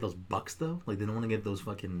don't want to get those bucks though. Like they don't want to get those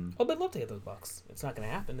fucking. Oh, they'd love to get those bucks. It's not going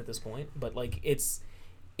to happen at this point. But like it's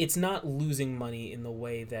not losing money in the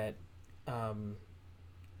way that,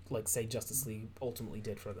 like say Justice League ultimately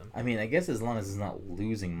did for them. I mean, I guess as long as it's not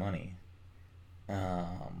losing money,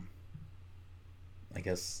 I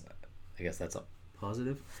guess that's a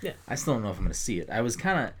positive. Yeah. I still don't know if I'm going to see it. I was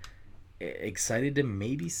kind of excited to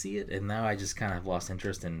maybe see it, and now I just kind of have lost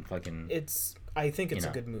interest in fucking. I think it's a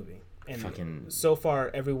good movie, and fucking. So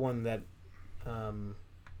far, everyone that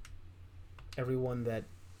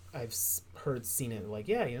I've heard seen it, like,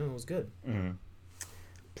 yeah, it was good. Mm-hmm.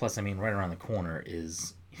 Plus, I mean, right around the corner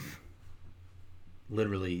is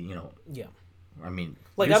literally, Yeah. I mean,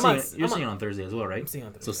 like you're seeing it on Thursday as well, right? I'm seeing it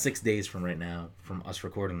on Thursday. So 6 days from right now, from us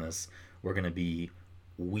recording this, we're gonna be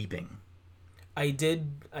weeping. I did.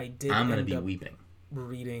 I'm gonna be weeping.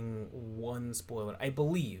 Reading one spoiler. I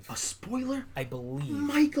believe. A spoiler? I believe.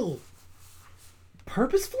 Michael.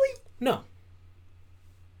 Purposefully? No.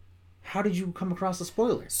 How did you come across a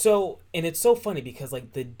spoiler? So, and it's so funny because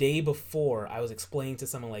like the day before, I was explaining to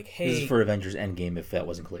someone like, "Hey." This is for Avengers Endgame. If that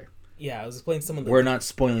wasn't clear. Yeah, I was explaining to someone. We're not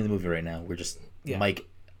spoiling the movie right now. We're just Mike.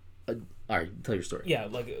 All right, tell your story. Yeah,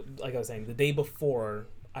 like I was saying, the day before,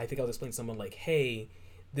 I think I was explaining to someone like, "Hey,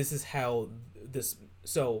 this is how this."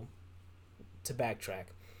 So, to backtrack,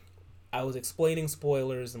 I was explaining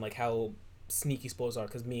spoilers and like how sneaky spoilers are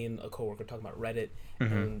because me and a coworker were talking about Reddit,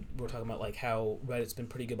 and we were talking about like how Reddit's been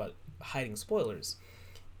pretty good about hiding spoilers,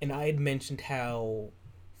 and I had mentioned how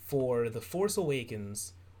for The Force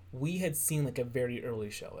Awakens we had seen like a very early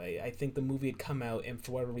show. I think the movie had come out, and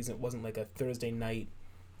for whatever reason it wasn't like a Thursday night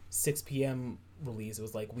 6 p.m. release. It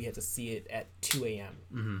was like we had to see it at 2 a.m.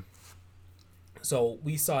 Mm-hmm. So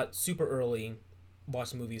we saw it super early,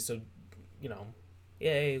 watched the movie, so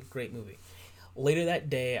yay, great movie. Later that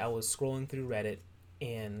day I was scrolling through Reddit,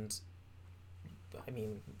 and I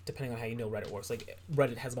mean, depending on how you know Reddit works, like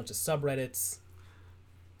Reddit has a bunch of subreddits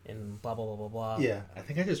and blah blah blah blah blah. Yeah, I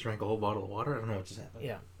think I just drank a whole bottle of water. I don't know what just happened.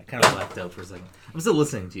 Yeah, I kind of blacked out for a second. I'm still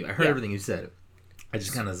listening to you. I heard everything you said. I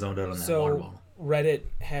just kind of zoned out on that water bottle. Reddit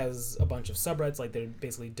has a bunch of subreddits, like they're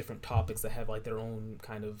basically different topics that have like their own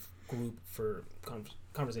kind of group for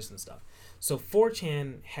conversations and stuff. So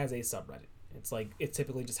 4chan has a subreddit. It's like it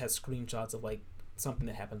typically just has screenshots of like something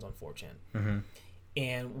that happens on 4chan. Mm-hmm.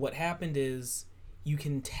 And what happened is you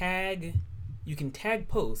can tag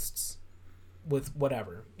posts with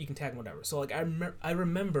whatever. You can tag whatever. So like I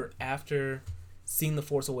remember after seeing The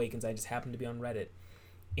Force Awakens, I just happened to be on Reddit,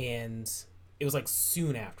 and it was like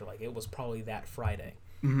soon after, like it was probably that Friday.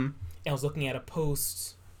 Mm-hmm. And I was looking at a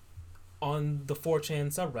post on the 4chan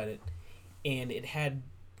subreddit, and it had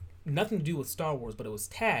nothing to do with Star Wars, but it was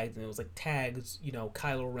tagged, and it was like tags,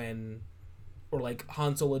 Kylo Ren, or like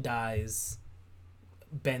Han Solo dies,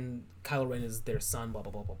 Kylo Ren is their son, blah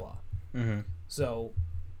blah blah blah blah. Mm-hmm. So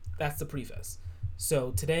that's the preface.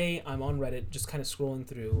 So today I'm on Reddit, just kind of scrolling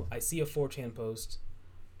through. I see a 4chan post,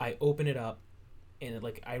 I open it up, and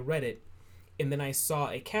I read it, and then I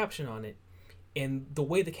saw a caption on it, and the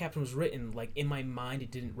way the caption was written, like in my mind,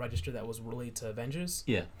 it didn't register that was related to Avengers.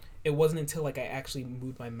 Yeah. It wasn't until like I actually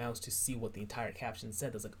moved my mouse to see what the entire caption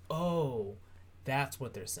said. I was like, oh, that's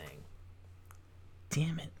what they're saying.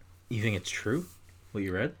 Damn it! You think it's true? What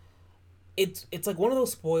you read? It's like one of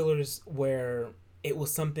those spoilers where it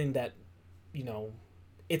was something that,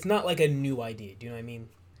 it's not like a new idea. Do you know what I mean?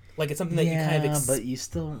 Like it's something that you kind of but you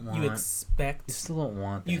still want. You expect. You still don't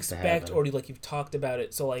want. You expect, or you've talked about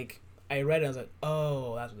it. So like I read it, and I was like,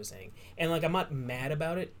 oh, that's what they're saying. And like I'm not mad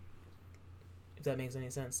about it. If that makes any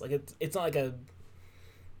sense. Like it's not like I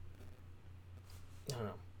don't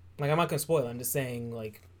know. Like I'm not gonna spoil it. I'm just saying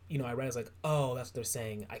like I read it, I was like, oh, that's what they're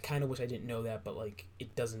saying. I kind of wish I didn't know that, but like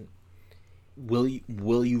it doesn't. will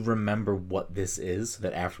you remember what this is so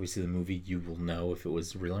that after we see the movie you will know if it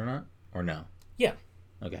was real or not, or no? Yeah.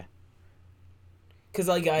 Okay. Because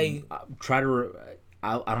like I try to.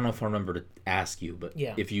 I don't know if I remember to ask you, but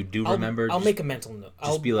yeah. if you do I'll, remember, I'll make a mental note.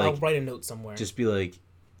 I'll be like, I'll write a note somewhere. Just be like,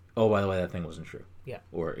 oh, by the way, that thing wasn't true. Yeah.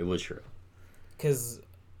 Or it was true. Because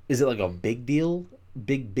is it like a big deal,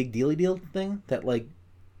 big dealy deal thing that like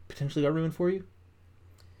potentially got ruined for you?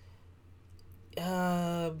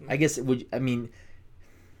 I guess it would. I mean,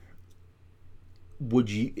 would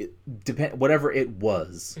you depend whatever it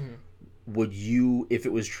was? Mm-hmm. Would you, if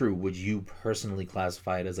it was true, would you personally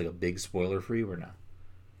classify it as like a big spoiler for you or not?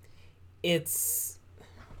 It's,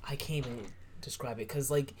 I can't even describe it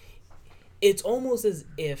because like, it's almost as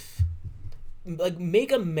if, like,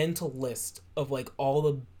 make a mental list of like all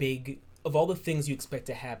the things you expect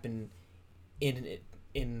to happen in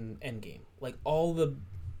Endgame, like all the,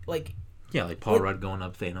 like. Yeah, like Paul Rudd going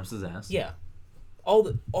up Thanos' ass. Yeah, all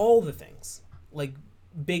the things, like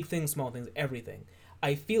big things, small things, everything.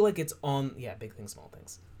 I feel like it's on big things, small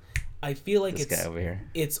things. I feel like this guy over here.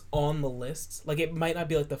 It's on the list. Like it might not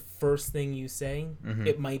be like the first thing you say. Mm-hmm.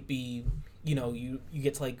 It might be, you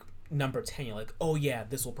get to like number 10, you're like, oh yeah,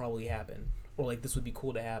 this will probably happen, or like this would be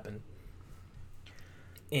cool to happen.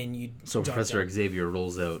 And so Professor Xavier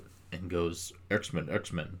rolls out and goes X-Men,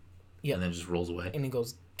 yeah, and then just rolls away, and he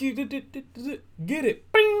goes get it,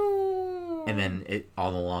 and then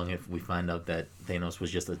all along if we find out that Thanos was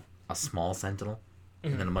just a small Sentinel.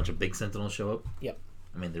 And then a bunch of big Sentinels show up. Yep.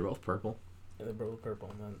 I mean, they're both purple. Yeah, they're both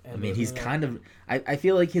purple. I mean, he's kind of... I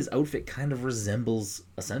feel like his outfit kind of resembles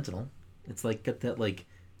a Sentinel. It's like got that like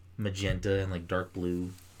magenta and like dark blue.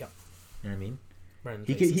 Yep. You know what I mean? Right,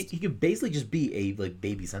 he could basically just be a like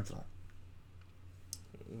baby Sentinel.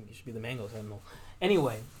 He should be the Mango Sentinel.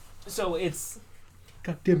 Anyway, so it's...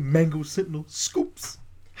 Goddamn Mango Sentinel scoops.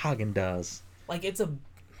 Häagen-Dazs. Like it's a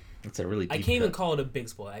really deep I can't even call it a big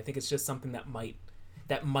spoiler. I think it's just something that might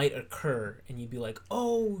occur, and you'd be like,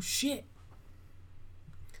 "Oh shit!"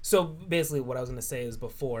 So basically, what I was gonna say is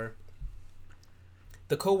before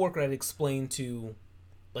the coworker had explained to,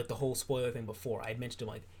 like the whole spoiler thing before. I had mentioned to him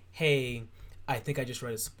like, "Hey, I think I just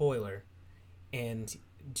read a spoiler," and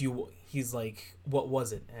he's like, "What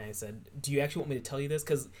was it?" And I said, "Do you actually want me to tell you this?"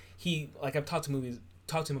 Because I've talked to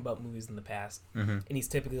him about movies in the past, and he's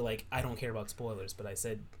typically like, "I don't care about spoilers," but I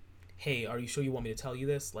said, hey, are you sure you want me to tell you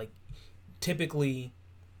this? Like, typically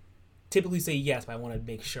say yes, but I want to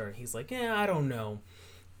make sure. He's like, yeah, I don't know.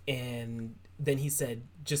 And then he said,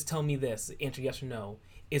 just tell me this. Answer yes or no.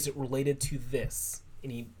 Is it related to this?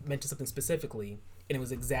 And he mentioned something specifically, and it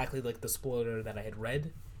was exactly like the spoiler that I had read.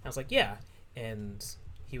 And I was like, yeah. And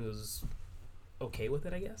he was okay with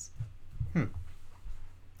it, I guess.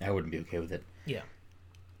 I wouldn't be okay with it. Yeah.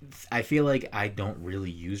 I feel like I don't really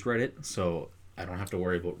use Reddit, so I don't have to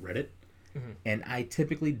worry about Reddit. Mm-hmm. And I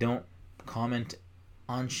typically don't comment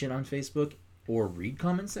on shit on Facebook or read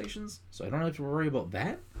comment sections, so I don't have to worry about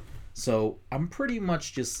that. So I'm pretty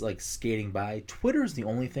much just like skating by. Twitter's the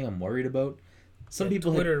only thing I'm worried about. Some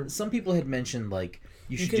people had mentioned like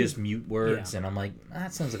you should just mute words, and I'm like,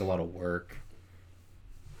 that sounds like a lot of work.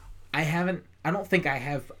 I don't think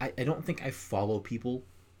I follow people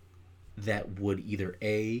that would either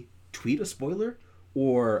tweet a spoiler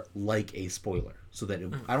or like a spoiler, so that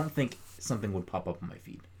I don't think something would pop up on my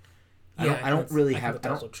feed. I don't really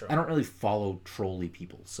follow trolly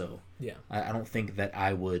people, so yeah, I don't think that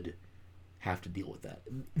I would have to deal with that.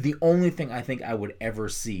 The only thing I think I would ever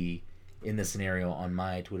see in this scenario on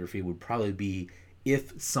my Twitter feed would probably be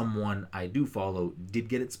if someone I do follow did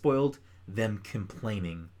get it spoiled, them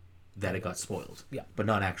complaining that it got spoiled, but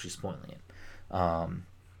not actually spoiling it.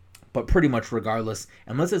 But pretty much regardless,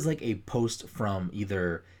 unless it's like a post from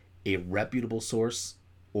either a reputable source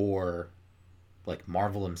or like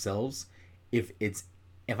Marvel themselves, if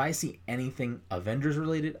I see anything Avengers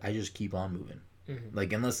related, I just keep on moving. Mm-hmm.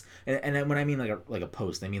 Like unless, and when I mean like a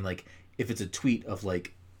post, I mean like if it's a tweet of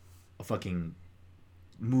like a fucking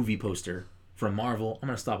movie poster from Marvel, I'm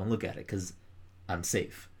gonna stop and look at it because I'm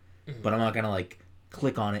safe. Mm-hmm. But I'm not gonna like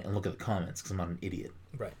click on it and look at the comments because I'm not an idiot.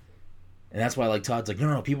 Right. And that's why, like, Todd's like,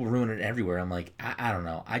 no, people ruin it everywhere. I'm like, I don't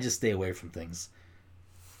know. I just stay away from things.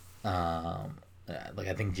 Like,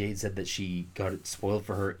 I think Jade said that she got it spoiled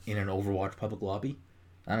for her in an Overwatch public lobby.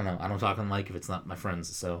 I don't know. I don't talk on mic if it's not my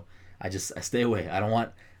friends. So I stay away. I don't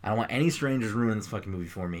want any strangers ruining this fucking movie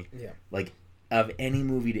for me. Yeah. Like, of any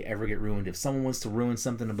movie to ever get ruined, if someone wants to ruin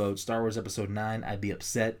something about Star Wars Episode 9, I'd be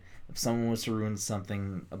upset. If someone wants to ruin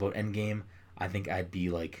something about Endgame, I think I'd be,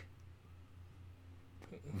 like,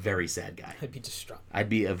 very sad guy. I'd be distraught. I'd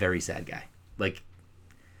be a very sad guy. Like,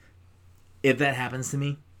 if that happens to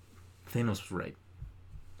me, Thanos was right.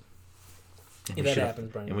 And If we that should've-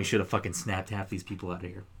 happens, Brian. And we should have fucking snapped half these people out of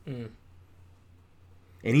here. Mm.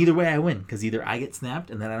 And either way, I win. Because either I get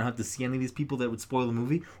snapped and then I don't have to see any of these people that would spoil the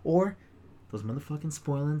movie, or those motherfucking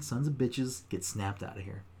spoiling sons of bitches get snapped out of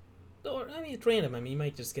here. Or, I mean, it's random. I mean, you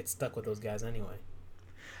might just get stuck with those guys anyway.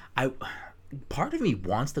 Part of me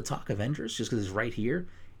wants to talk Avengers just because it's right here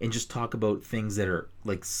and just talk about things that are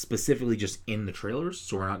like specifically just in the trailers,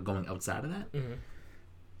 so we're not going outside of that. Mm-hmm.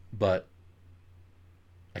 But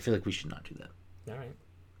I feel like we should not do that. All right.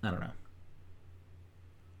 I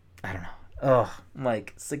don't know. Oh,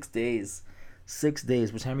 Mike, 6 days. 6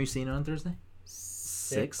 days. What time are you seeing it on Thursday?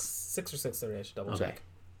 6? 6 or 6:30. I should double Okay. check.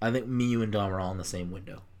 I think me, you, and Dom are all in the same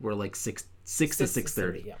window. We're like 6 to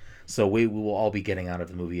 6:30. Yeah. So we will all be getting out of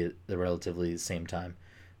the movie at the relatively same time.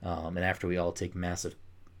 And after we all take massive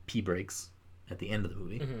pee breaks at the end of the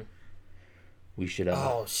movie, Mm-hmm. we should...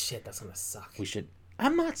 Oh, shit. That's going to suck. We should...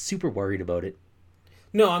 I'm not super worried about it.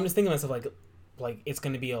 No, I'm just thinking to myself, like it's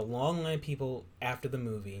going to be a long line of people after the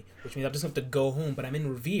movie, which means I'm just going to have to go home, but I'm in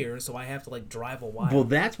Revere, so I have to, like, drive a while. Well,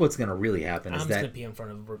 that's what's going to really happen. I'm Is just that gonna pee in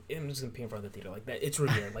front of the theater like that. It's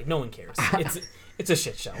Revere, like no one cares. It's a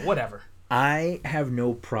shit show. Whatever. I have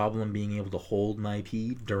no problem being able to hold my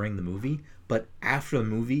pee during the movie, but after the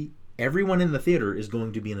movie, everyone in the theater is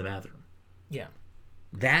going to be in the bathroom. Yeah.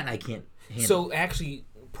 That I can't handle. So actually,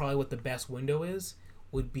 probably what the best window is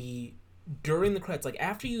would be during the credits, like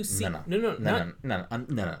after you see. No.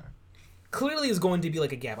 Clearly, is going to be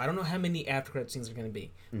like a gap. I don't know how many after credit scenes are going to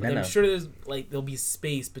be, but I'm sure there'll be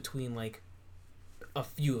space between like a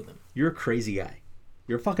few of them. You're a crazy guy.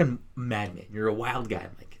 You're a fucking madman. You're a wild guy,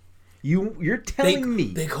 Mike. You're telling me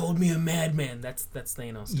they called me a madman. That's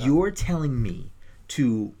Thanos stuff. You're telling me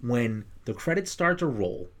to when the credits start to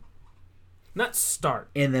roll, not start,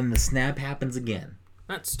 and then the snap happens again.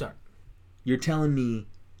 Not start. You're telling me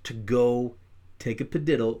to go take a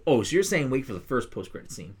pediddle. Oh, so you're saying wait for the first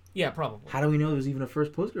post-credit scene? Yeah, probably. How do we know there's even a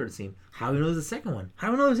first post-credit scene? How do we know there's a second one? How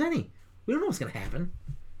do we know there's any? We don't know what's going to happen.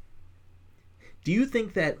 Do you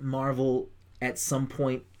think that Marvel, at some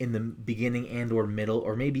point in the beginning and or middle,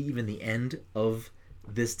 or maybe even the end of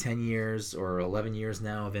this 10 years or 11 years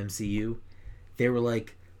now of MCU, they were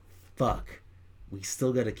like, fuck, we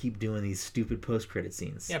still got to keep doing these stupid post-credit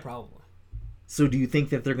scenes? Yeah, probably. So do you think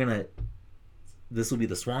that they're going to... This will be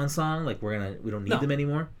the swan song? Like, we don't need them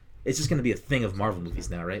anymore? It's just going to be a thing of Marvel movies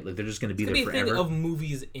now, right? Like, they're just going to be there forever. It's going to be a thing of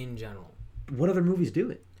movies in general. What other movies do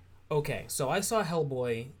it? Okay, so I saw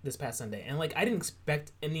Hellboy this past Sunday, and, like, I didn't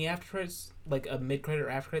expect any after credits, like, a mid-credit or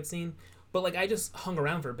after-credit scene, but, like, I just hung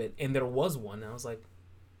around for a bit, and there was one, and I was like,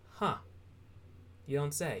 huh. You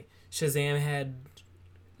don't say. Shazam had...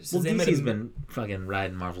 Well, DC's been fucking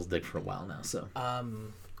riding Marvel's dick for a while now, so...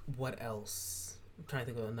 What else? I'm trying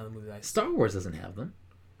to think of another movie that I saw. Star Wars doesn't have them.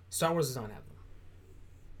 Star Wars does not have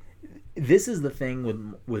them. This is the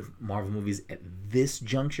thing with Marvel movies at this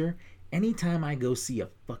juncture. Anytime I go see a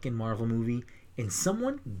fucking Marvel movie and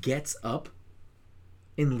someone gets up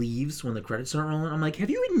and leaves when the credits are rolling, I'm like,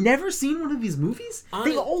 have you never seen one of these movies?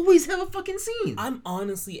 They always have a fucking scene. I'm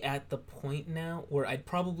honestly at the point now where I'd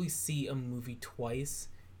probably see a movie twice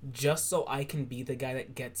just so I can be the guy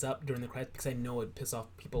that gets up during the credits because I know it'd piss off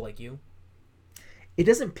people like you. It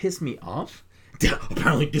doesn't piss me off.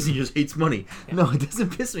 Apparently Disney just hates money. Yeah. No, it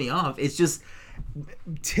doesn't piss me off. It's just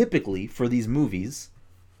typically for these movies,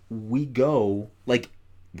 we go like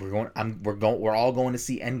we're all going to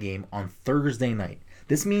see Endgame on Thursday night.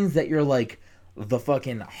 This means that you're like the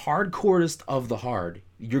fucking hardcorest of the hard.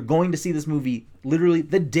 You're going to see this movie literally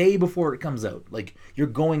the day before it comes out. Like, you're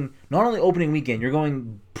going not only opening weekend, you're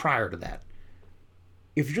going prior to that.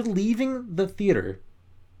 If you're leaving the theater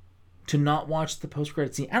to not watch the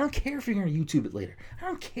post-credit scene, I don't care if you're going to YouTube it later. I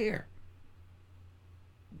don't care.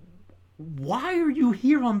 Why are you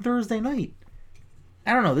here on Thursday night?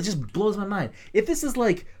 I don't know. That just blows my mind. If this is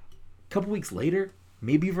like a couple weeks later,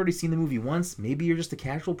 maybe you've already seen the movie once. Maybe you're just a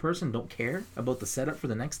casual person, don't care about the setup for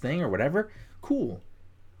the next thing or whatever. Cool.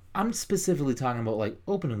 I'm specifically talking about like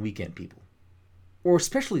opening weekend people. Or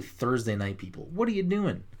especially Thursday night people. What are you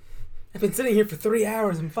doing? I've been sitting here for 3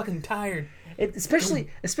 hours. I'm fucking tired. Especially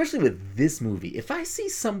with this movie. If I see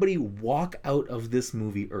somebody walk out of this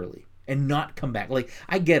movie early and not come back, like,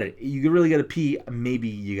 I get it. You really got to pee. Maybe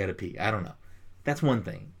you got to pee. I don't know. That's one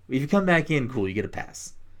thing. If you come back in, cool, you get a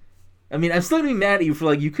pass. I mean, I'm still gonna be mad at you for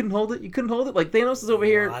like you couldn't hold it. Like Thanos is over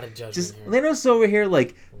here, Thanos is over here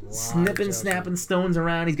like snapping stones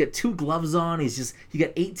around. He's got 2 gloves on. He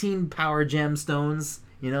got 18 power gem stones.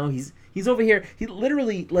 You know, he's over here. He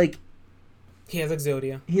literally like he has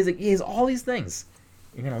Exodia. He has all these things.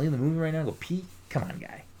 You're gonna leave the movie right now and go pee? Come on,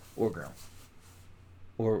 guy or girl.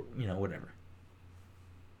 or whatever.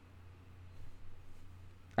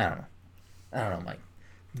 I don't know, Mike.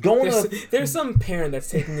 There's some parent that's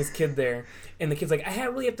taking this kid there, and the kid's like, I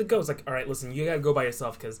really have to go. It's like, all right, listen, you gotta go by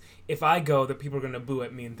yourself, because if I go, the people are gonna boo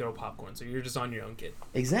at me and throw popcorn. So you're just on your own, kid.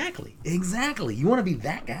 Exactly. You want to be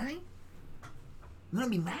that guy?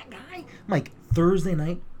 Mike, Thursday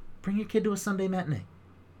night, bring your kid to a Sunday matinee.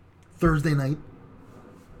 Thursday night.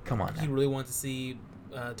 Come on now. He really wants to see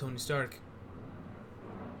Tony Stark.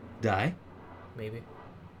 Die? Maybe.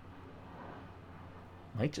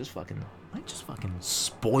 Mike just fucking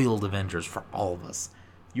spoiled Avengers for all of us.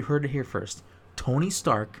 You heard it here first. Tony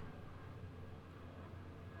Stark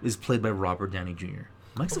is played by Robert Downey Jr.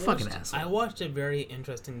 Mike's a fucking asshole. I watched a very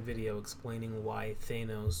interesting video explaining why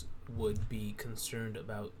Thanos would be concerned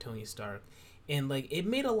about Tony Stark. And, it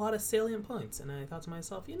made a lot of salient points. And I thought to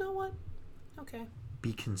myself, you know what? Okay.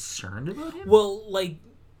 Be concerned about him? Well,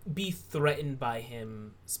 be threatened by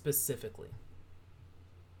him specifically.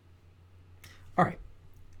 All right.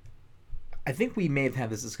 I think we may have had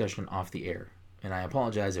this discussion off the air, and I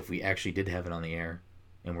apologize if we actually did have it on the air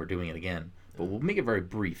and we're doing it again, but we'll make it very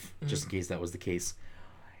brief, just in case that was the case.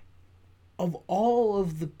 Of all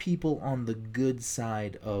of the people on the good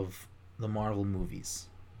side of the Marvel movies,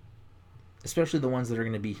 especially the ones that are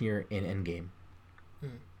going to be here in Endgame,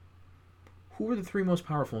 who are the three most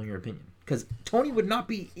powerful in your opinion? Because Tony would not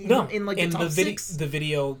be in the top six. The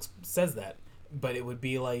video says that, but it would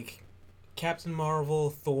be Captain Marvel,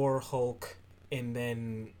 Thor, Hulk, and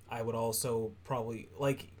then I would also probably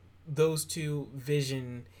those two,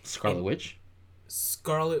 Vision, Scarlet Witch.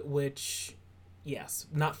 Scarlet Witch, yes,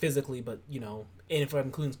 not physically, but and if I'm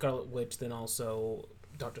including Scarlet Witch, then also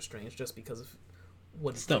Doctor Strange, just because of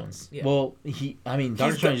what stones. Yeah. Well,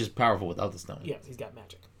 Doctor Strange is powerful without the stone. Yes, he's got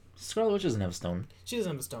magic. Scarlet Witch doesn't have a stone. She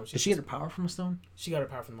doesn't have a stone. Does she get her power from a stone? She got her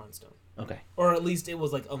power from the Mind Stone. Okay. Or at least it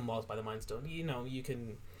was unlocked by the Mind Stone. You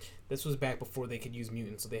can. This was back before they could use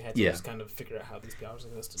mutants, so they had to just kind of figure out how these powers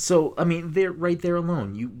existed. So they're right there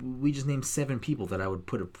alone. We just named 7 people that I would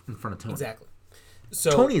put in front of Tony. Exactly.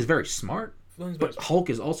 So Tony is very smart, but Hulk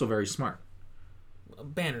is also very smart.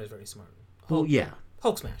 Banner is very smart. Hulk,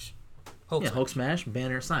 Hulk smash. Hulk smash.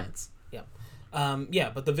 Banner science.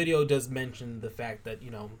 Yeah. But the video does mention the fact that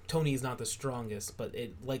Tony is not the strongest, but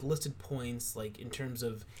it listed points in terms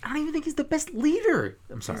of. I don't even think he's the best leader.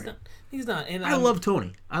 I'm sorry. He's not. And I love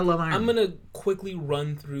Tony. I love Iron Man. I'm gonna quickly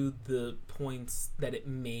run through the points that it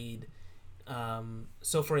made.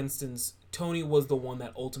 So for instance, Tony was the one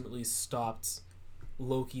that ultimately stopped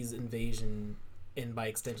Loki's invasion, and by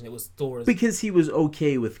extension, it was Thor's. Because he was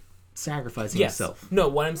okay with sacrificing himself. No,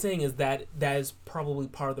 what I'm saying is that is probably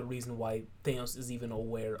part of the reason why Thanos is even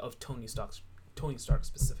aware of Tony Stark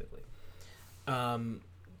specifically.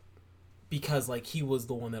 Because he was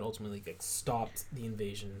the one that ultimately stopped the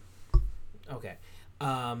invasion. Okay.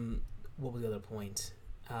 What was the other point?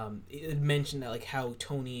 It mentioned that how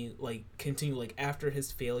Tony continued after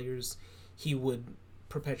his failures, he would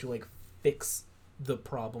perpetually fix the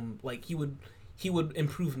problem. He would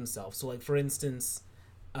improve himself. So for instance,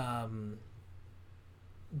 the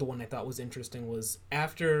one I thought was interesting was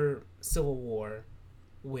after Civil War,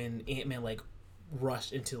 when Ant-Man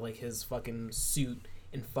rushed into his fucking suit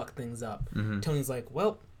and fucked things up. Mm-hmm. Tony's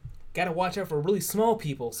well, gotta watch out for really small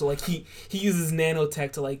people. So he uses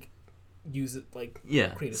nanotech to use it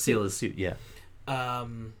create a seal his suit. Yeah.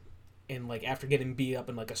 And after getting beat up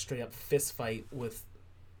in a straight up fist fight with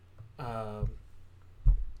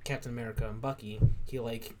Captain America and Bucky, he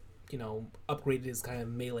upgraded his kind of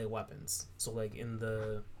melee weapons. So in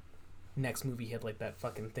the next movie, he had that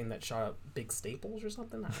fucking thing that shot up big staples or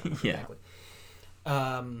something. I don't know exactly.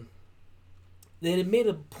 Then it made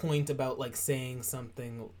a point about saying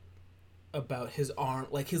something about his arm,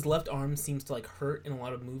 his left arm seems to hurt in a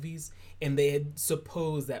lot of movies, and they had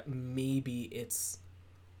supposed that maybe it's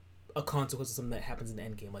a consequence of something that happens in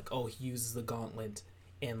Endgame. He uses the gauntlet,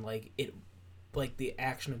 and it the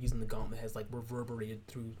action of using the gauntlet has reverberated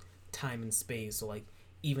through time and space, so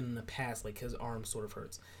even in the past his arm sort of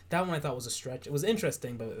hurts. That one I thought was a stretch. It was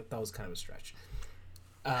interesting, but that was kind of a stretch.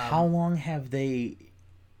 How long has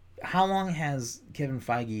Kevin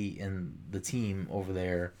Feige and the team over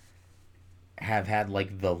there have had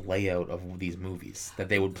the layout of these movies that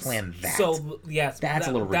they would plan that? So yes, that's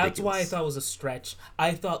a little ridiculous. That's why I thought it was a stretch.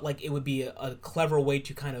 I thought it would be a clever way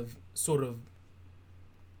to kind of sort of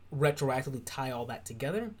retroactively tie all that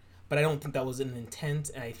together, but I don't think that was an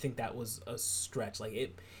intent, and I think that was a stretch.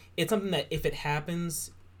 It's something that if it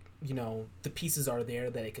happens, the pieces are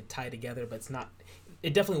there that it could tie together, but it's not.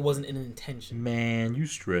 It definitely wasn't an intention. Man, you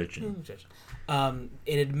stretching.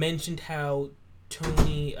 It had mentioned how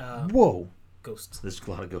Tony. Whoa! ghosts. There's a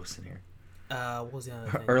lot of ghosts in here. What was the other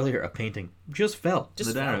thing? Earlier, a painting just fell.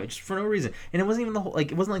 Just the dynamite, just for no reason, and it wasn't even the whole.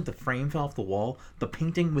 Like, it wasn't like the frame fell off the wall. The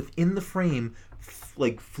painting within the frame,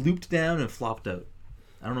 flooped down and flopped out.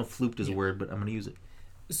 I don't know if "flooped" is a word, but I'm gonna use it.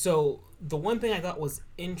 So the one thing I thought was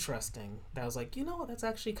interesting, that I was like, that's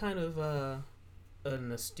actually kind of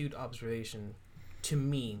an astute observation to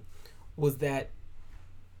me, was that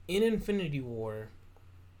in Infinity War,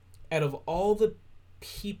 out of all the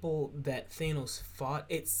people that Thanos fought,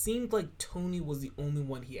 it seemed like Tony was the only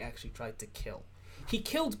one he actually tried to kill. He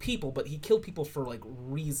killed people, but he killed people for like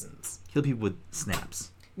reasons. Kill people with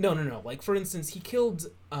snaps. No. Like, for instance, he killed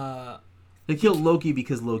They killed Loki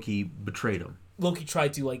because Loki betrayed him. Loki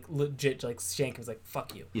tried to like legit like shank him. He was like,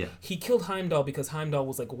 fuck you. Yeah. He killed Heimdall because Heimdall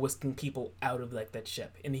was like whisking people out of like that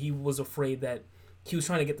ship, and he was afraid that he was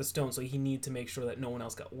trying to get the stone, so he needed to make sure that no one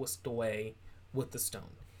else got whisked away with the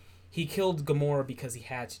stone. He killed Gamora because he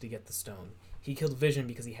had to get the stone. He killed Vision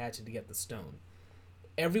because he had to get the stone.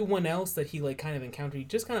 Everyone else that he like kind of encountered, he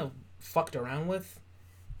just kind of fucked around with.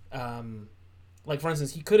 Like, for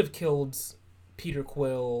instance, he could have killed Peter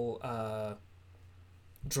Quill,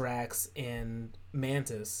 Drax, and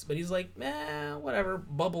Mantis, but he's like, whatever,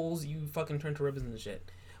 Bubbles, you fucking turn to ribbons and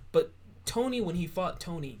shit. But Tony, when he fought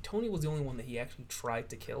Tony was the only one that he actually tried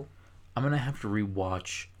to kill. I'm gonna have to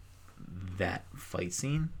rewatch that fight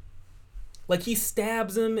scene. Like, he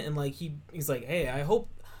stabs him, and like he's like, hey, I hope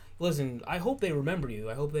they remember you.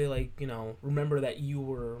 I hope they like, remember that you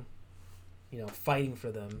were, fighting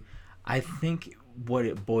for them. I think what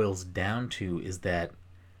it boils down to is that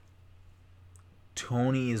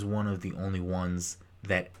Tony is one of the only ones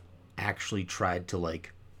that actually tried to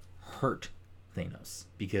like hurt Thanos,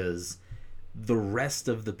 because the rest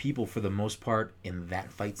of the people, for the most part, in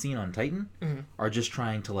that fight scene on Titan, are just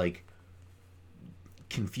trying to like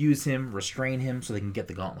confuse him, restrain him, so they can get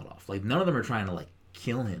the gauntlet off. Like, none of them are trying to like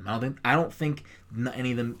kill him. I don't think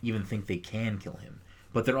any of them even think they can kill him,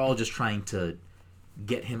 but they're all just trying to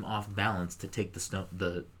get him off balance to take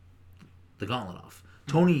the gauntlet off.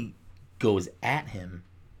 Tony goes at him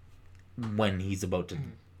when he's about to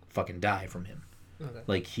fucking die from him.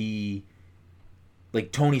 Okay.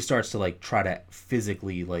 Like Tony starts to like try to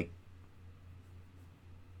physically like.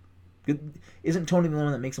 Isn't Tony the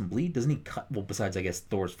one that makes him bleed? Doesn't he cut? Well, besides I guess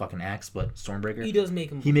Thor's fucking axe, but Stormbreaker. He does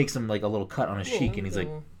make him. He makes him like a little cut on his cheek, and he's like,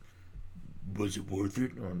 "Was it worth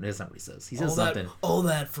it?" Or that's not what he says. He says something. All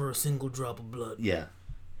that for a single drop of blood. Yeah.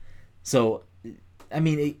 So, I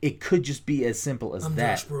mean, it could just be as simple as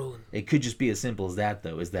that. It could just be as simple as that,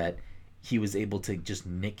 though, is that he was able to just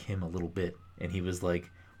nick him a little bit, and he was like,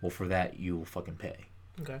 well, for that, you will fucking pay.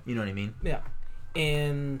 Okay. You know what I mean? Yeah.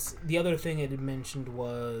 And the other thing it had mentioned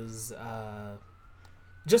was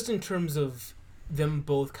just in terms of them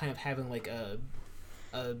both kind of having like a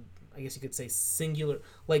I guess you could say singular,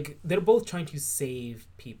 like they're both trying to save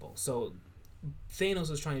people. So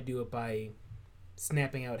Thanos is trying to do it by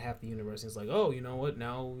snapping out half the universe. He's like, oh, you know what?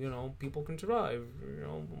 Now, people can survive,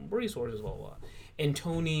 resources, blah, blah. And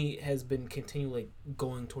Tony has been continually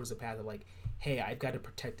going towards the path of like, hey, I've got to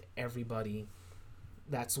protect everybody.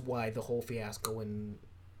 That's why the whole fiasco in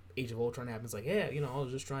Age of Ultron happens. Like, yeah, I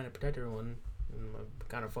was just trying to protect everyone, and I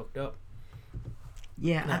kind of fucked up.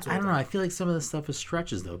 Yeah, I don't know. I feel like some of this stuff is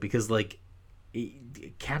stretches, though, because, like,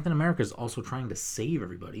 Captain America is also trying to save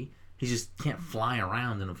everybody. He just can't fly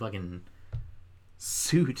around in a fucking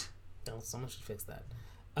suit. No, someone should fix that.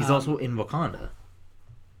 He's also in Wakanda.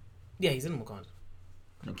 Yeah, he's in Wakanda.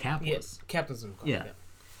 No, Cap was. Yes, Captain's in Wakanda. Yeah.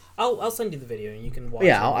 I'll send you the video and you can watch it.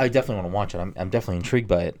 Yeah, I definitely want to watch it. I'm definitely intrigued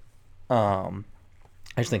by it. I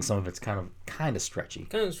just think some of it's kind of stretchy.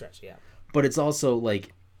 Kind of stretchy, yeah. But it's also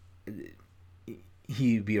like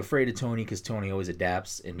he'd be afraid of Tony because Tony always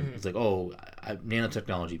adapts, and he's like, "Oh,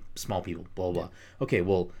 nanotechnology, small people, blah blah." Okay,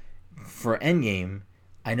 well, for Endgame,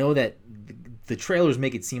 I know that the trailers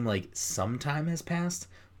make it seem like some time has passed,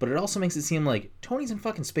 but it also makes it seem like Tony's in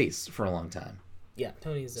fucking space for a long time. Yeah,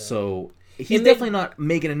 Tony's. So he's definitely not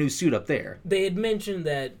making a new suit up there. They had mentioned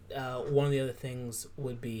that one of the other things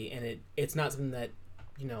would be, and it's not something that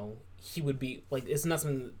he would be like. It's not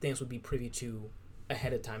something that Thanos would be privy to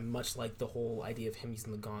ahead of time. Much like the whole idea of him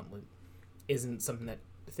using the gauntlet isn't something that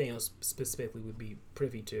Thanos specifically would be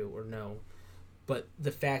privy to or know. But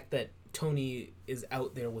the fact that Tony is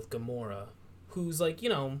out there with Gamora, who's like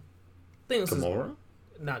Thanos Gamora?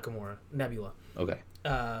 Not Gamora, Nebula. Okay.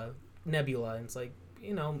 Nebula, and it's like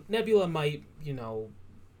Nebula might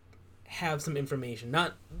have some information,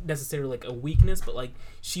 not necessarily like a weakness, but like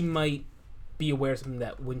she might be aware of something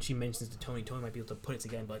that when she mentions to Tony might be able to put it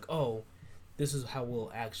together and be like, oh, this is how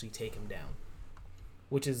we'll actually take him down.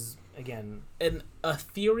 which is again a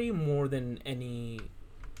theory more than any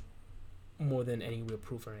real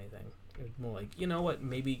proof or anything. It's more like, you know what,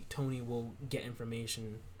 maybe Tony will get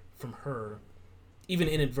information from her, even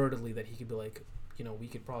inadvertently, that he could be like, you know, we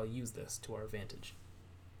could probably use this to our advantage.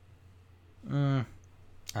 I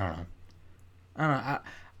don't know.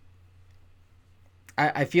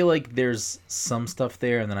 I feel like there's some stuff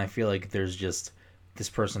there, and then I feel like there's just this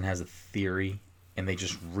person has a theory, and they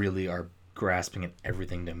just really are grasping at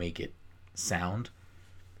everything to make it sound.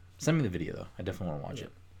 Send me the video though. I definitely want to watch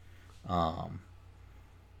it.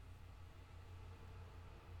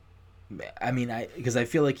 I mean, because I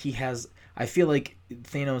feel like I feel like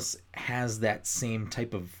Thanos has that same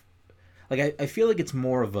type of, like, I feel like it's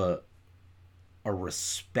more of a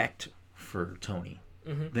respect for Tony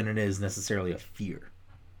than it is necessarily a fear.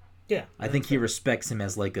 Yeah, I think he respects him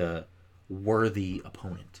as like a worthy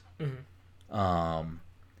opponent.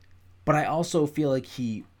 But I also feel like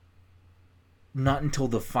not until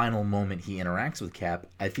the final moment he interacts with Cap,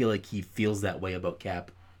 I feel like he feels that way about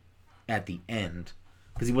Cap at the end.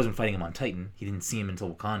 Because he wasn't fighting him on Titan. He didn't see him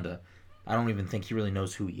until Wakanda. I don't even think he really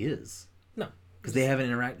knows who he is. No. Because they haven't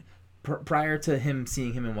interacted. Prior to him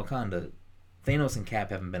seeing him in Wakanda, Thanos and Cap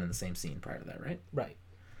haven't been in the same scene prior to that, right? Right.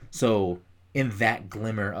 So, in that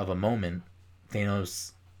glimmer of a moment,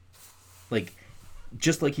 Thanos, like,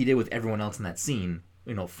 just like he did with everyone else in that scene,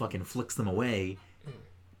 you know, fucking flicks them away.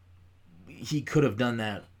 He could have done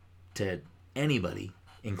that to anybody,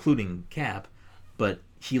 including Cap, but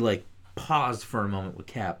he, like, paused for a moment with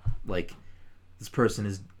Cap, like, this person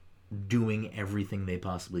is doing everything they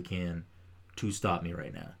possibly can to stop me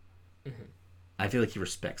right now. I feel like he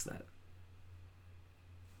respects that.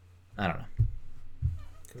 I don't know.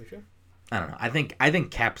 Can we sure? I don't know. I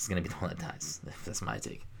think Cap is going to be the one that dies. That's my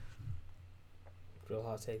take. Real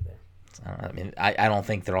hot take there. I mean, I don't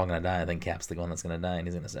think they're all going to die. I think Cap's the one that's going to die, and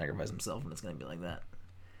he's going to sacrifice himself, and it's going to be like that.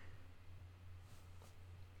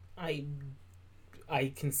 I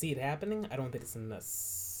can see it happening. I don't think it's a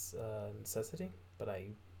necessity, but I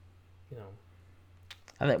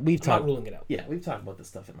think not ruling it out. Yeah, we've talked about this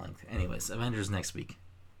stuff at length. Anyways, Avengers next week.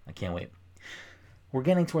 I can't wait. We're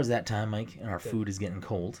getting towards that time, Mike, and our food is getting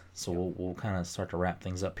cold, so we'll kind of start to wrap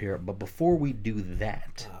things up here. But before we do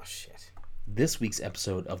that, oh shit! This week's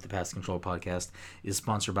episode of the Pass Control Podcast is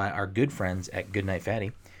sponsored by our good friends at Goodnight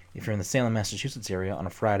Fatty. If you're in the Salem, Massachusetts area on a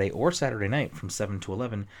Friday or Saturday night from 7 to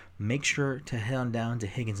 11, make sure to head on down to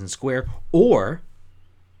Higginson Square, or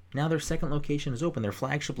now their second location is open, their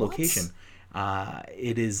flagship location.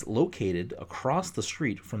 It is located across the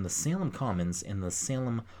street from the Salem Commons in the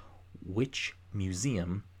Salem Witch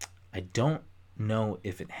Museum. I don't know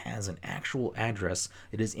if it has an actual address.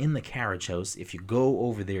 It is in the Carriage House. If you go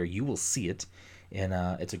over there, you will see it, and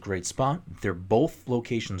it's a great spot. Both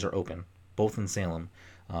locations are open, both in Salem,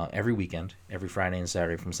 every weekend, every Friday and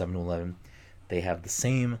Saturday from 7 to 11. They have the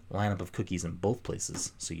same lineup of cookies in both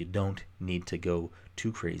places, so you don't need to go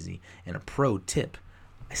too crazy. And a pro tip,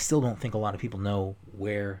 I still don't think a lot of people know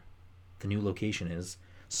where the new location is,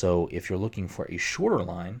 so if you're looking for a shorter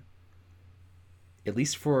line, at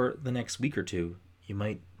least for the next week or two, you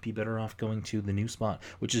might be better off going to the new spot,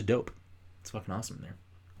 which is dope. It's fucking awesome there.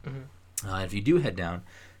 If you do head down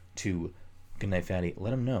to Goodnight Fatty,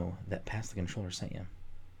 let them know that Pass the Controller sent you.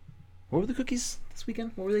 What were the cookies this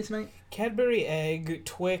weekend? What were they tonight? Cadbury Egg,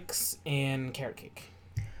 Twix, and Carrot Cake.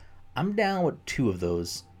 I'm down with 2 of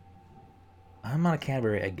those. I'm not a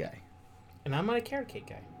Cadbury Egg guy. And I'm not a Carrot Cake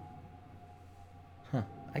guy. Huh.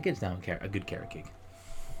 I get down with a good carrot cake.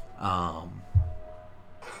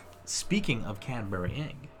 Speaking of Cadbury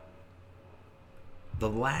Egg, the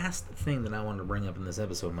last thing that I wanted to bring up in this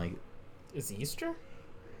episode, Mike, is Easter?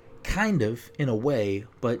 Kind of, in a way,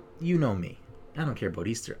 but you know me. I don't care about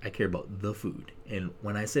Easter. I care about the food. And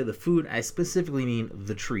when I say the food, I specifically mean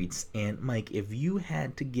the treats. And Mike, if you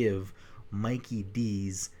had to give Mikey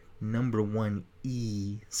D's #1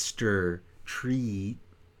 Easter treat,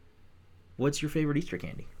 what's your favorite Easter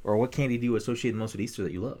candy? Or what candy do you associate the most with Easter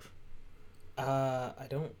that you love? I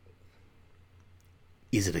don't.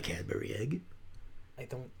 Is it a Cadbury Egg? I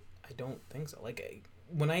don't think so. Like,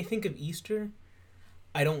 when I think of Easter,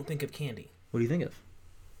 I don't think of candy. What do you think of?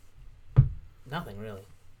 Nothing really.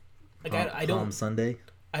 Like, I don't. Palm Sunday.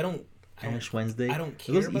 Ash Wednesday. I don't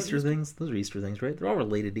care. Are those about Easter things? Those are Easter things, right? They're all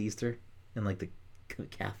related to Easter in like the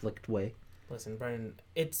Catholic way. Listen, Brennan,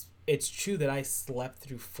 it's true that I slept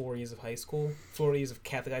through 4 years of high school, 4 years of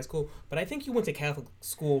Catholic high school, but I think you went to Catholic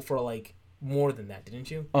school for like more than that, didn't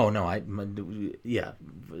you? Oh no, yeah.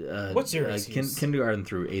 What's your excuse? Kindergarten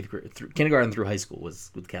through 8th grade, kindergarten through high school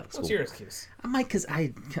was with Catholic school. What's your excuse? Mike, because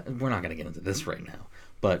we're not gonna get into this right now,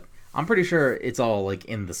 but I'm pretty sure it's all like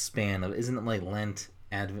in the span of, isn't it like Lent,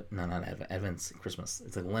 no, not Advent, Christmas.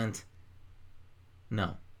 It's like Lent.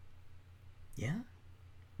 No. Yeah?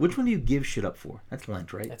 Which one do you give shit up for? That's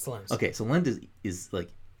Lent, right? That's Lent. Okay, so Lent is like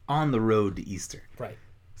on the road to Easter. Right.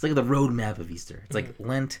 It's like the roadmap of Easter. It's like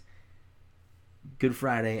Lent, Good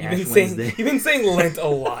Friday, Ash Saying, Wednesday. you've been saying Lent a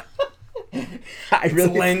lot. I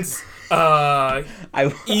really Lent, I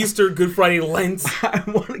Easter, Good Friday, Lent. I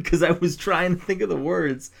wanted, because I was trying to think of the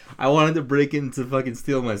words. I wanted to break into fucking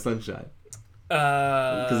Steal My Sunshine.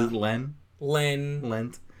 Because it's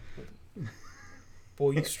Lent.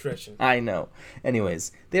 Boy, you stretching. I know.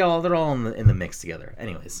 Anyways, they're all in the mix together.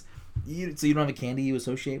 Anyways, so you don't have a candy you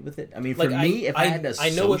associate with it? I mean, for me, if I had to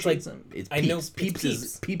associate, I know it's like it's Peeps. I know Peeps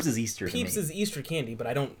is Easter. Peeps is Easter candy, but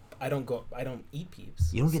I don't eat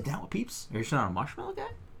Peeps. You don't get down with Peeps? You're just not a marshmallow guy?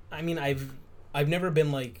 I mean, I've never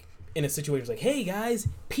been like in a situation like, hey guys,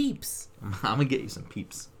 Peeps. I'm gonna get you some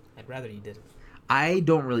Peeps. I'd rather you didn't. I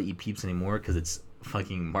don't really eat Peeps anymore because it's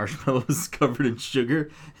fucking marshmallows covered in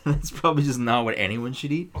sugar. That's probably just not what anyone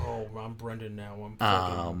should eat. Oh, I'm Brendan now. I'm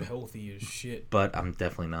fucking healthy as shit. But I'm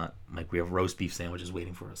definitely not. Like, we have roast beef sandwiches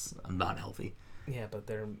waiting for us. I'm not healthy. Yeah, but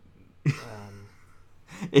they're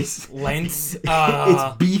it's Lent.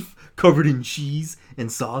 It's beef covered in cheese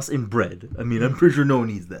and sauce and bread. I mean, I'm pretty sure no one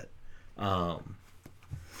eats that.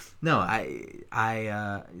 No,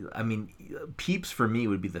 I mean, Peeps for me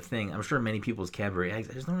would be the thing. I'm sure many people's Cadbury eggs.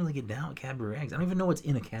 I just don't really get down with Cadbury eggs. I don't even know what's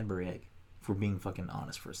in a Cadbury egg, if we're being fucking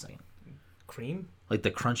honest for a second. Cream? Like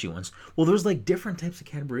the crunchy ones. Well, there's like different types of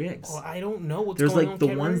Cadbury eggs. Well, I don't know what's there's going on. There's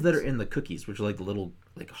like the ones eggs. that are in the cookies, which are like the little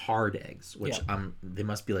like hard eggs, which they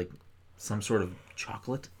must be like some sort of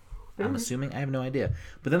chocolate. I'm assuming. I have no idea.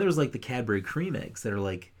 But then there's like the Cadbury cream eggs that are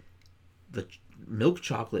like the milk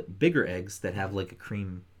chocolate bigger eggs that have like a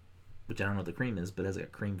cream, which I don't know what the cream is, but has like a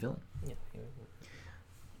cream filling. Yeah.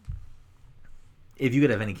 If you could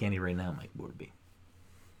have any candy right now, Mike, what would it be?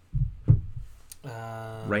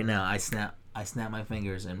 Right now, I snap my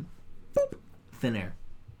fingers and boop, thin air.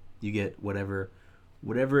 You get whatever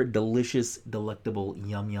delicious, delectable,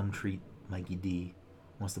 yum treat Mikey D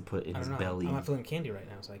wants to put in his belly. I'm not feeling candy right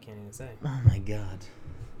now, so I can't even say. Oh my god.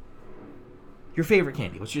 Your favorite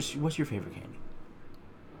candy? What's your favorite candy?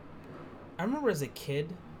 I remember as a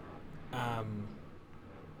kid,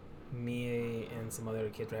 me and some other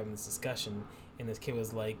kids were having this discussion, and this kid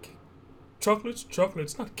was like,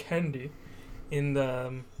 "Chocolate's not candy," and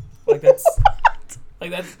like that's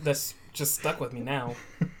like that's just stuck with me now.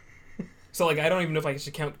 So like I don't even know if I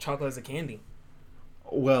should count chocolate as a candy.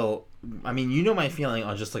 Well, I mean, you know my feeling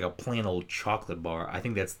on just like a plain old chocolate bar. I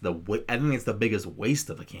think it's the biggest waste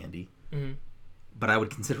of a candy. Mm-hmm. But I would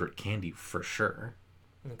consider it candy for sure.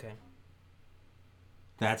 Okay.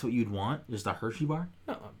 That's what you'd want? Just a Hershey bar?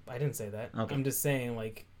 No, I didn't say that. Okay. I'm just saying,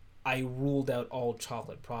 like, I ruled out all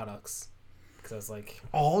chocolate products because I was like,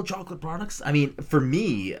 all chocolate products? I mean, for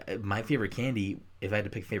me, my favorite candy, if I had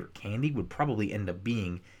to pick favorite candy, would probably end up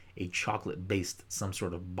being a chocolate-based some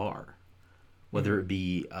sort of bar. Whether it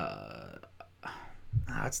be,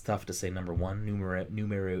 it's tough to say number one, numero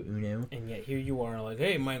uno. And yet here you are, like,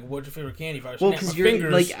 hey, Mike, what's your favorite candy? If I well, because you're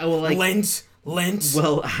fingers, like Lent.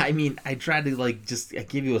 Well, I mean, I tried to like just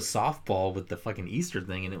give you a softball with the fucking Easter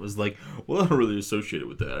thing, and it was like, well, I don't really associate it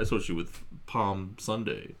with that. I associate it with Palm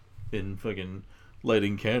Sunday and fucking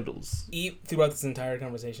lighting candles. Throughout this entire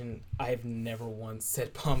conversation, I've never once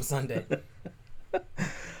said Palm Sunday.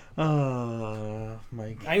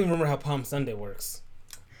 Mike. I even remember how Palm Sunday works.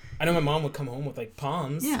 I know my mom would come home with like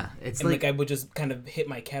palms. Yeah, it's like I would just kind of hit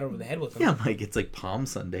my cat over the head with them. Yeah, Mike, it's like Palm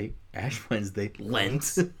Sunday, Ash Wednesday,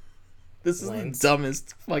 Lent. This is the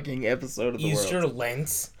dumbest fucking episode of the Easter, world.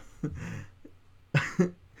 Lent.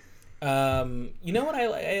 You know what?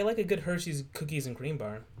 I like a good Hershey's cookies and cream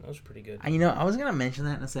bar. Those are pretty good. You know, I was gonna mention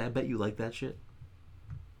that and say I bet you like that shit.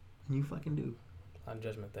 And you fucking do. On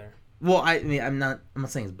judgment there. Well, I mean, I'm not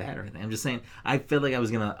saying it's bad or anything. I'm just saying I feel like I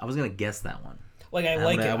was gonna guess that one. Like I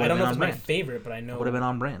like it. I don't know if it's my favorite, but I know. Would have been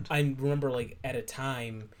on brand. I remember like at a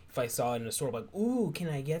time if I saw it in a store, like, ooh, can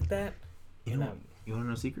I get that? You know, you want to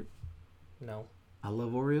know a secret? No. I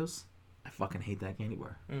love Oreos. I fucking hate that candy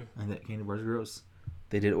bar. I think that candy bar's gross.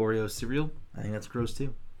 They did Oreo cereal. I think that's gross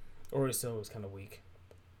too. Oreo cereal was kind of weak.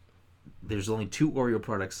 There's only 2 Oreo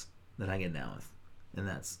products that I get down with, and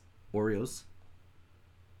that's Oreos.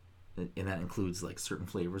 And that includes like certain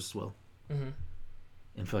flavors as well. Mm-hmm.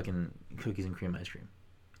 And fucking cookies and cream ice cream,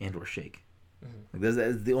 and or shake. Mm-hmm. Like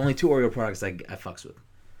that's the only 2 Oreo products I fucks with.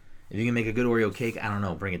 If you can make a good Oreo cake, I don't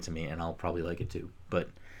know, bring it to me, and I'll probably like it too. But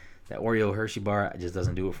that Oreo Hershey bar just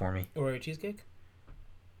doesn't do it for me. Oreo cheesecake?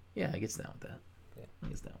 Yeah, I gets down with that. Yeah, I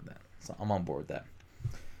gets down with that. So I'm on board with that.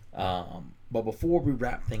 But before we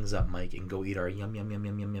wrap things up, Mike, and go eat our yum yum yum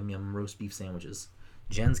yum yum yum yum roast beef sandwiches,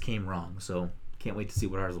 Jen's came wrong, so can't wait to see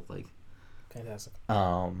what ours look like. Fantastic.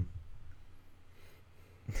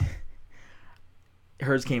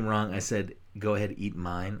 Hers came wrong. I said, go ahead, eat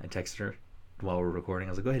mine. I texted her while we were recording.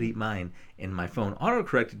 I was like, go ahead, eat mine. And my phone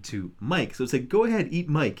auto-corrected to Mike. So it said, go ahead, eat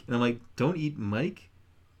Mike. And I'm like, don't eat Mike?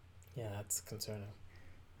 Yeah, that's concerning.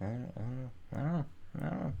 I don't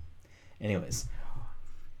know. Anyways,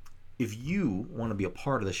 if you want to be a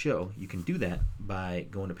part of the show, you can do that by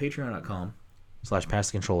going to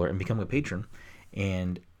patreon.com/PassTheController and becoming a patron.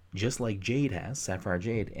 And just like Jade has, Sapphire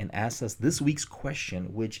Jade, and asks us this week's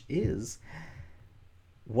question, which is,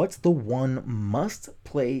 what's the one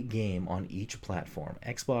must-play game on each platform?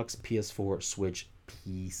 Xbox, PS4, Switch,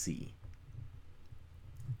 PC.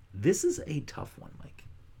 This is a tough one, Mike.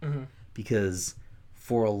 Mm-hmm. Because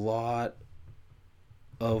for a lot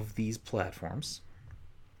of these platforms,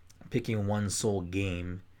 picking one sole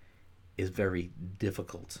game is very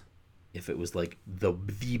difficult if it was like the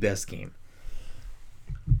best game.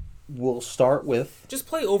 We'll start with... Just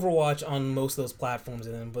play Overwatch on most of those platforms,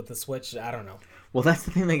 and then with the Switch, I don't know. Well, that's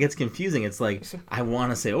the thing that gets confusing. It's like, I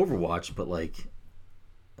want to say Overwatch, but like...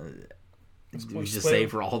 do we just say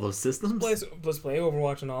for all those systems? Let's play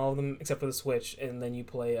Overwatch on all of them, except for the Switch, and then you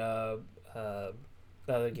play the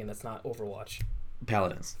other game that's not Overwatch.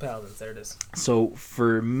 Paladins, there it is. So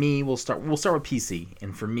for me, we'll start with PC.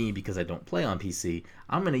 And for me, because I don't play on PC,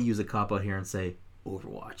 I'm going to use a cop-out here and say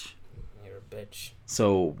Overwatch. You're a bitch.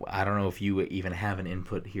 So I don't know if you even have an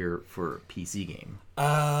input here for PC game.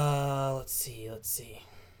 Let's see.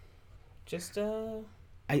 Just I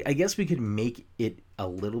guess we could make it a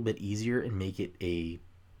little bit easier and make it a...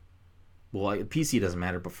 Well, PC doesn't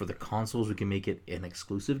matter, but for the consoles, we can make it an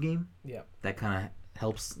exclusive game. Yeah. That kind of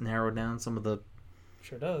helps narrow down some of the...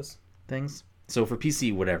 Sure does. Things. So for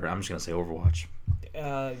PC, whatever, I'm just going to say Overwatch.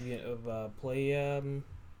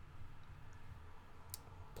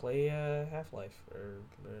 Play Half-Life or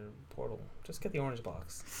Portal. Just get the orange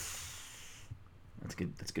box. That's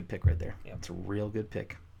good. That's a good pick right there. Yeah. That's a real good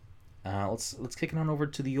pick. Let's kick it on over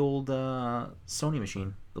to the old Sony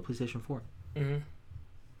machine, the PlayStation 4. Mm-hmm.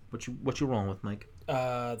 What you rolling with, Mike?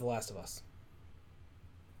 The Last of Us.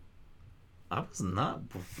 I was not...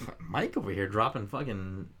 Mike over here dropping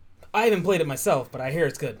fucking... I haven't played it myself, but I hear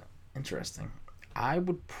it's good. Interesting. I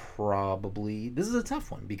would probably... This is a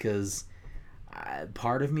tough one because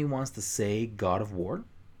part of me wants to say God of War,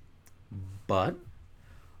 but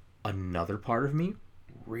another part of me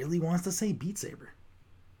really wants to say Beat Saber.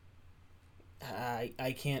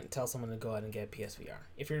 I can't tell someone to go out and get PSVR.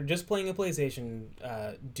 If you're just playing a PlayStation,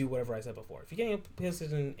 do whatever I said before. If you're getting a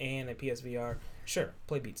PlayStation and a PSVR, sure,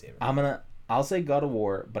 play Beat Saber. I'll say God of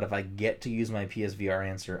War, but if I get to use my PSVR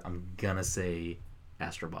answer, I'm gonna say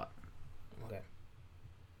Astrobot. Okay.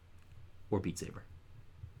 Or Beat Saber.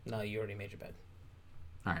 No, you already made your bed.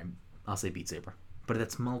 Alright, I'll say Beat Saber. But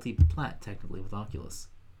that's multi-plat, technically, with Oculus.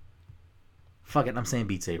 Fuck it, I'm saying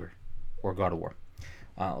Beat Saber. Or God of War.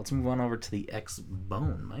 Let's move on over to the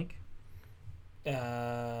X-Bone, Mike.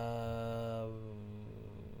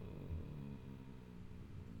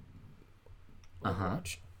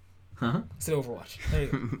 Overwatch. Huh? It's an Overwatch. There you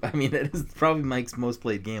go. I mean, that is probably Mike's most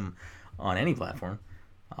played game on any platform.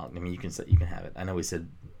 I mean, you can have it. I know we said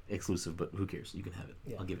exclusive, but who cares? You can have it.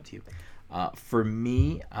 Yeah. I'll give it to you. For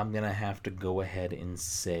me, I'm gonna have to go ahead and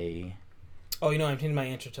say... Oh, I'm changing my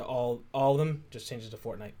answer to all of them. Just change it to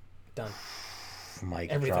Fortnite. Done.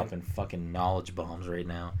 Mike dropping fucking knowledge bombs right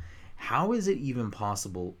now. How is it even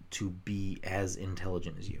possible to be as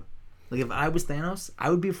intelligent as you? Like, if I was Thanos, I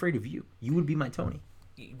would be afraid of you. You would be my Tony.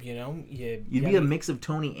 You'd be a mix of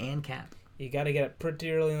Tony and Cap. You got to get up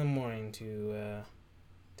pretty early in the morning to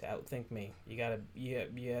outthink me.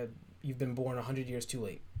 You've been born 100 years too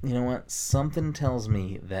late. You know what? Something tells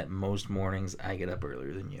me that most mornings I get up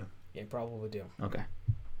earlier than you. Yeah, probably do. Okay.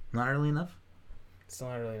 Not early enough? Still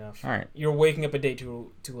not early enough. All right. You're waking up a day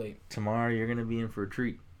too late. Tomorrow you're going to be in for a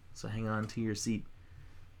treat. So hang on to your seat.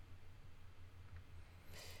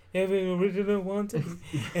 Every original wanted,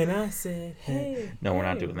 and I said, "Hey." No, we're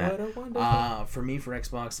not doing that. For me, for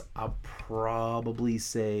Xbox, I'll probably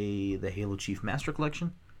say the Halo Chief Master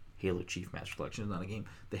Collection. Halo Chief Master Collection is not a game.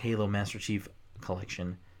 The Halo Master Chief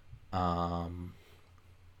Collection.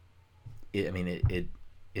 It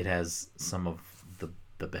has some of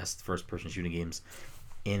the best first-person shooting games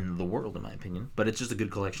in the world, in my opinion. But it's just a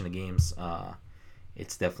good collection of games.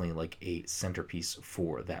 It's definitely like a centerpiece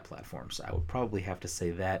for that platform. So I would probably have to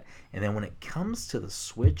say that. And then when it comes to the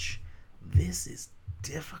Switch, this is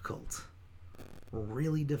difficult.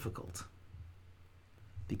 Really difficult.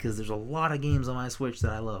 because there's a lot of games on my Switch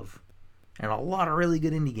that I love, and a lot of really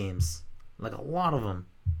good indie games, like a lot of them.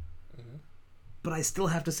 Mm-hmm. But I still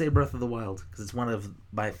have to say Breath of the Wild because it's one of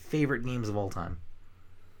my favorite games of all time.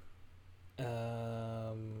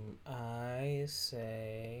 I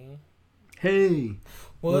say. Hey,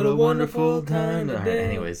 What a wonderful kind of day.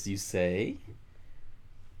 Anyways, you say.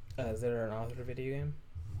 Is there an author video game?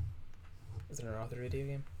 Is there an author video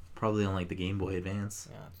game? Probably on like the Game Boy Advance.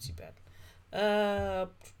 Oh, that's too bad.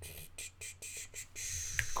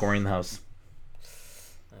 Corey in the House.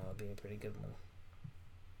 That would be a pretty good one.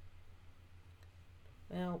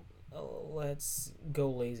 Now, let's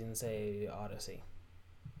go lazy and say Odyssey.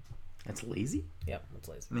 That's lazy? Yep, it's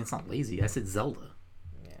lazy. I mean, it's not lazy. I said Zelda.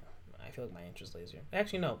 Yeah, I feel like my answer's lazier.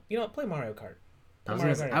 Actually, no. You know what? Play Mario Kart. I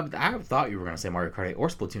thought you were going to say Mario Kart 8 or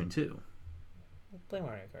Splatoon 2. Play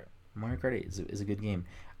Mario Kart. Mario Kart 8 is a good game.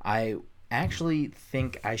 I actually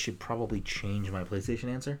think I should probably change my PlayStation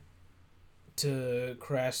answer. To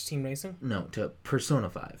Crash Team Racing? No, to Persona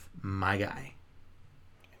 5. My guy.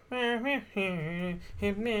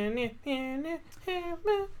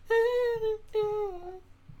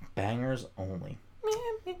 Bangers only.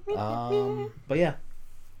 But yeah.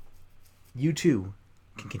 You too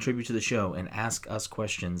can contribute to the show and ask us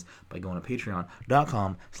questions by going to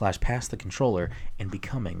patreon.com/passthecontroller and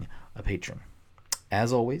becoming a patron.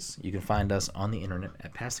 As always, you can find us on the internet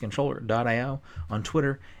at passthecontroller.io, on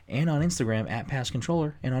Twitter and on Instagram at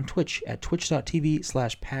passcontroller, and on Twitch at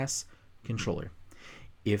twitch.tv/passcontroller.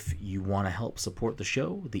 If you want to help support the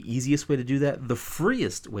show, the easiest way to do that, the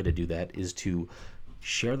freest way to do that, is to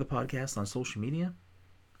share the podcast on social media,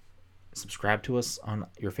 subscribe to us on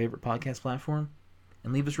your favorite podcast platform,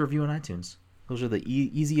 and leave us a review on iTunes. Those are the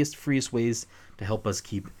easiest, freest ways to help us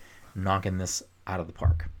keep knocking this out of the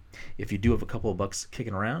park. If you do have a couple of bucks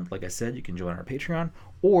kicking around, like I said, you can join our Patreon,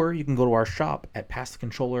 or you can go to our shop at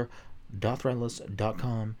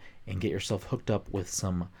passthecontroller.threadless.com and get yourself hooked up with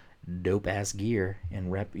some dope-ass gear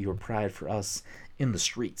and rep your pride for us in the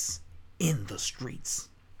streets. In the streets.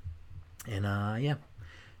 And, yeah.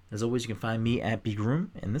 As always, you can find me at BigRoom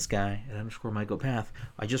and this guy at _MichaelPath.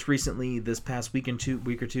 I just recently, this past week or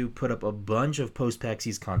two, put up a bunch of post-PAX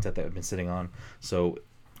East content that I've been sitting on. So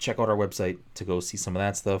check out our website to go see some of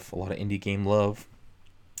that stuff. A lot of indie game love.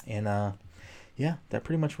 And yeah, that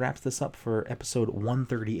pretty much wraps this up for episode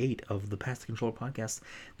 138 of the Pass the Controller podcast.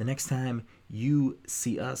 The next time you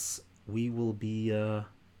see us, we will be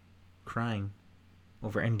crying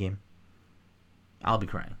over Endgame. I'll be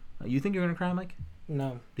crying. You think you're going to cry, Mike?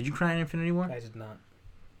 No. Did you cry in Infinity War? I did not.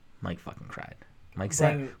 Mike fucking cried. Mike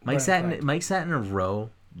sat in a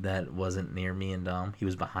row that wasn't near me and Dom. He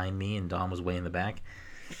was behind me and Dom was way in the back.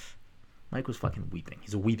 Mike was fucking weeping.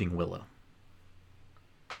 He's a weeping willow.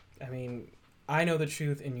 I mean, I know the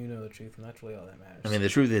truth and you know the truth, and that's really all that matters. I mean, the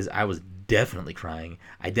truth is, I was definitely crying.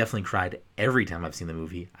 I definitely cried every time I've seen the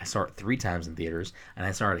movie. I saw it 3 times in theaters, and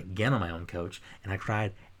I saw it again on my own couch, and I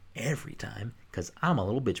cried every time because I'm a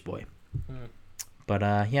little bitch boy. But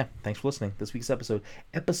yeah, thanks for listening. This week's episode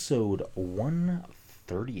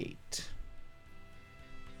 138.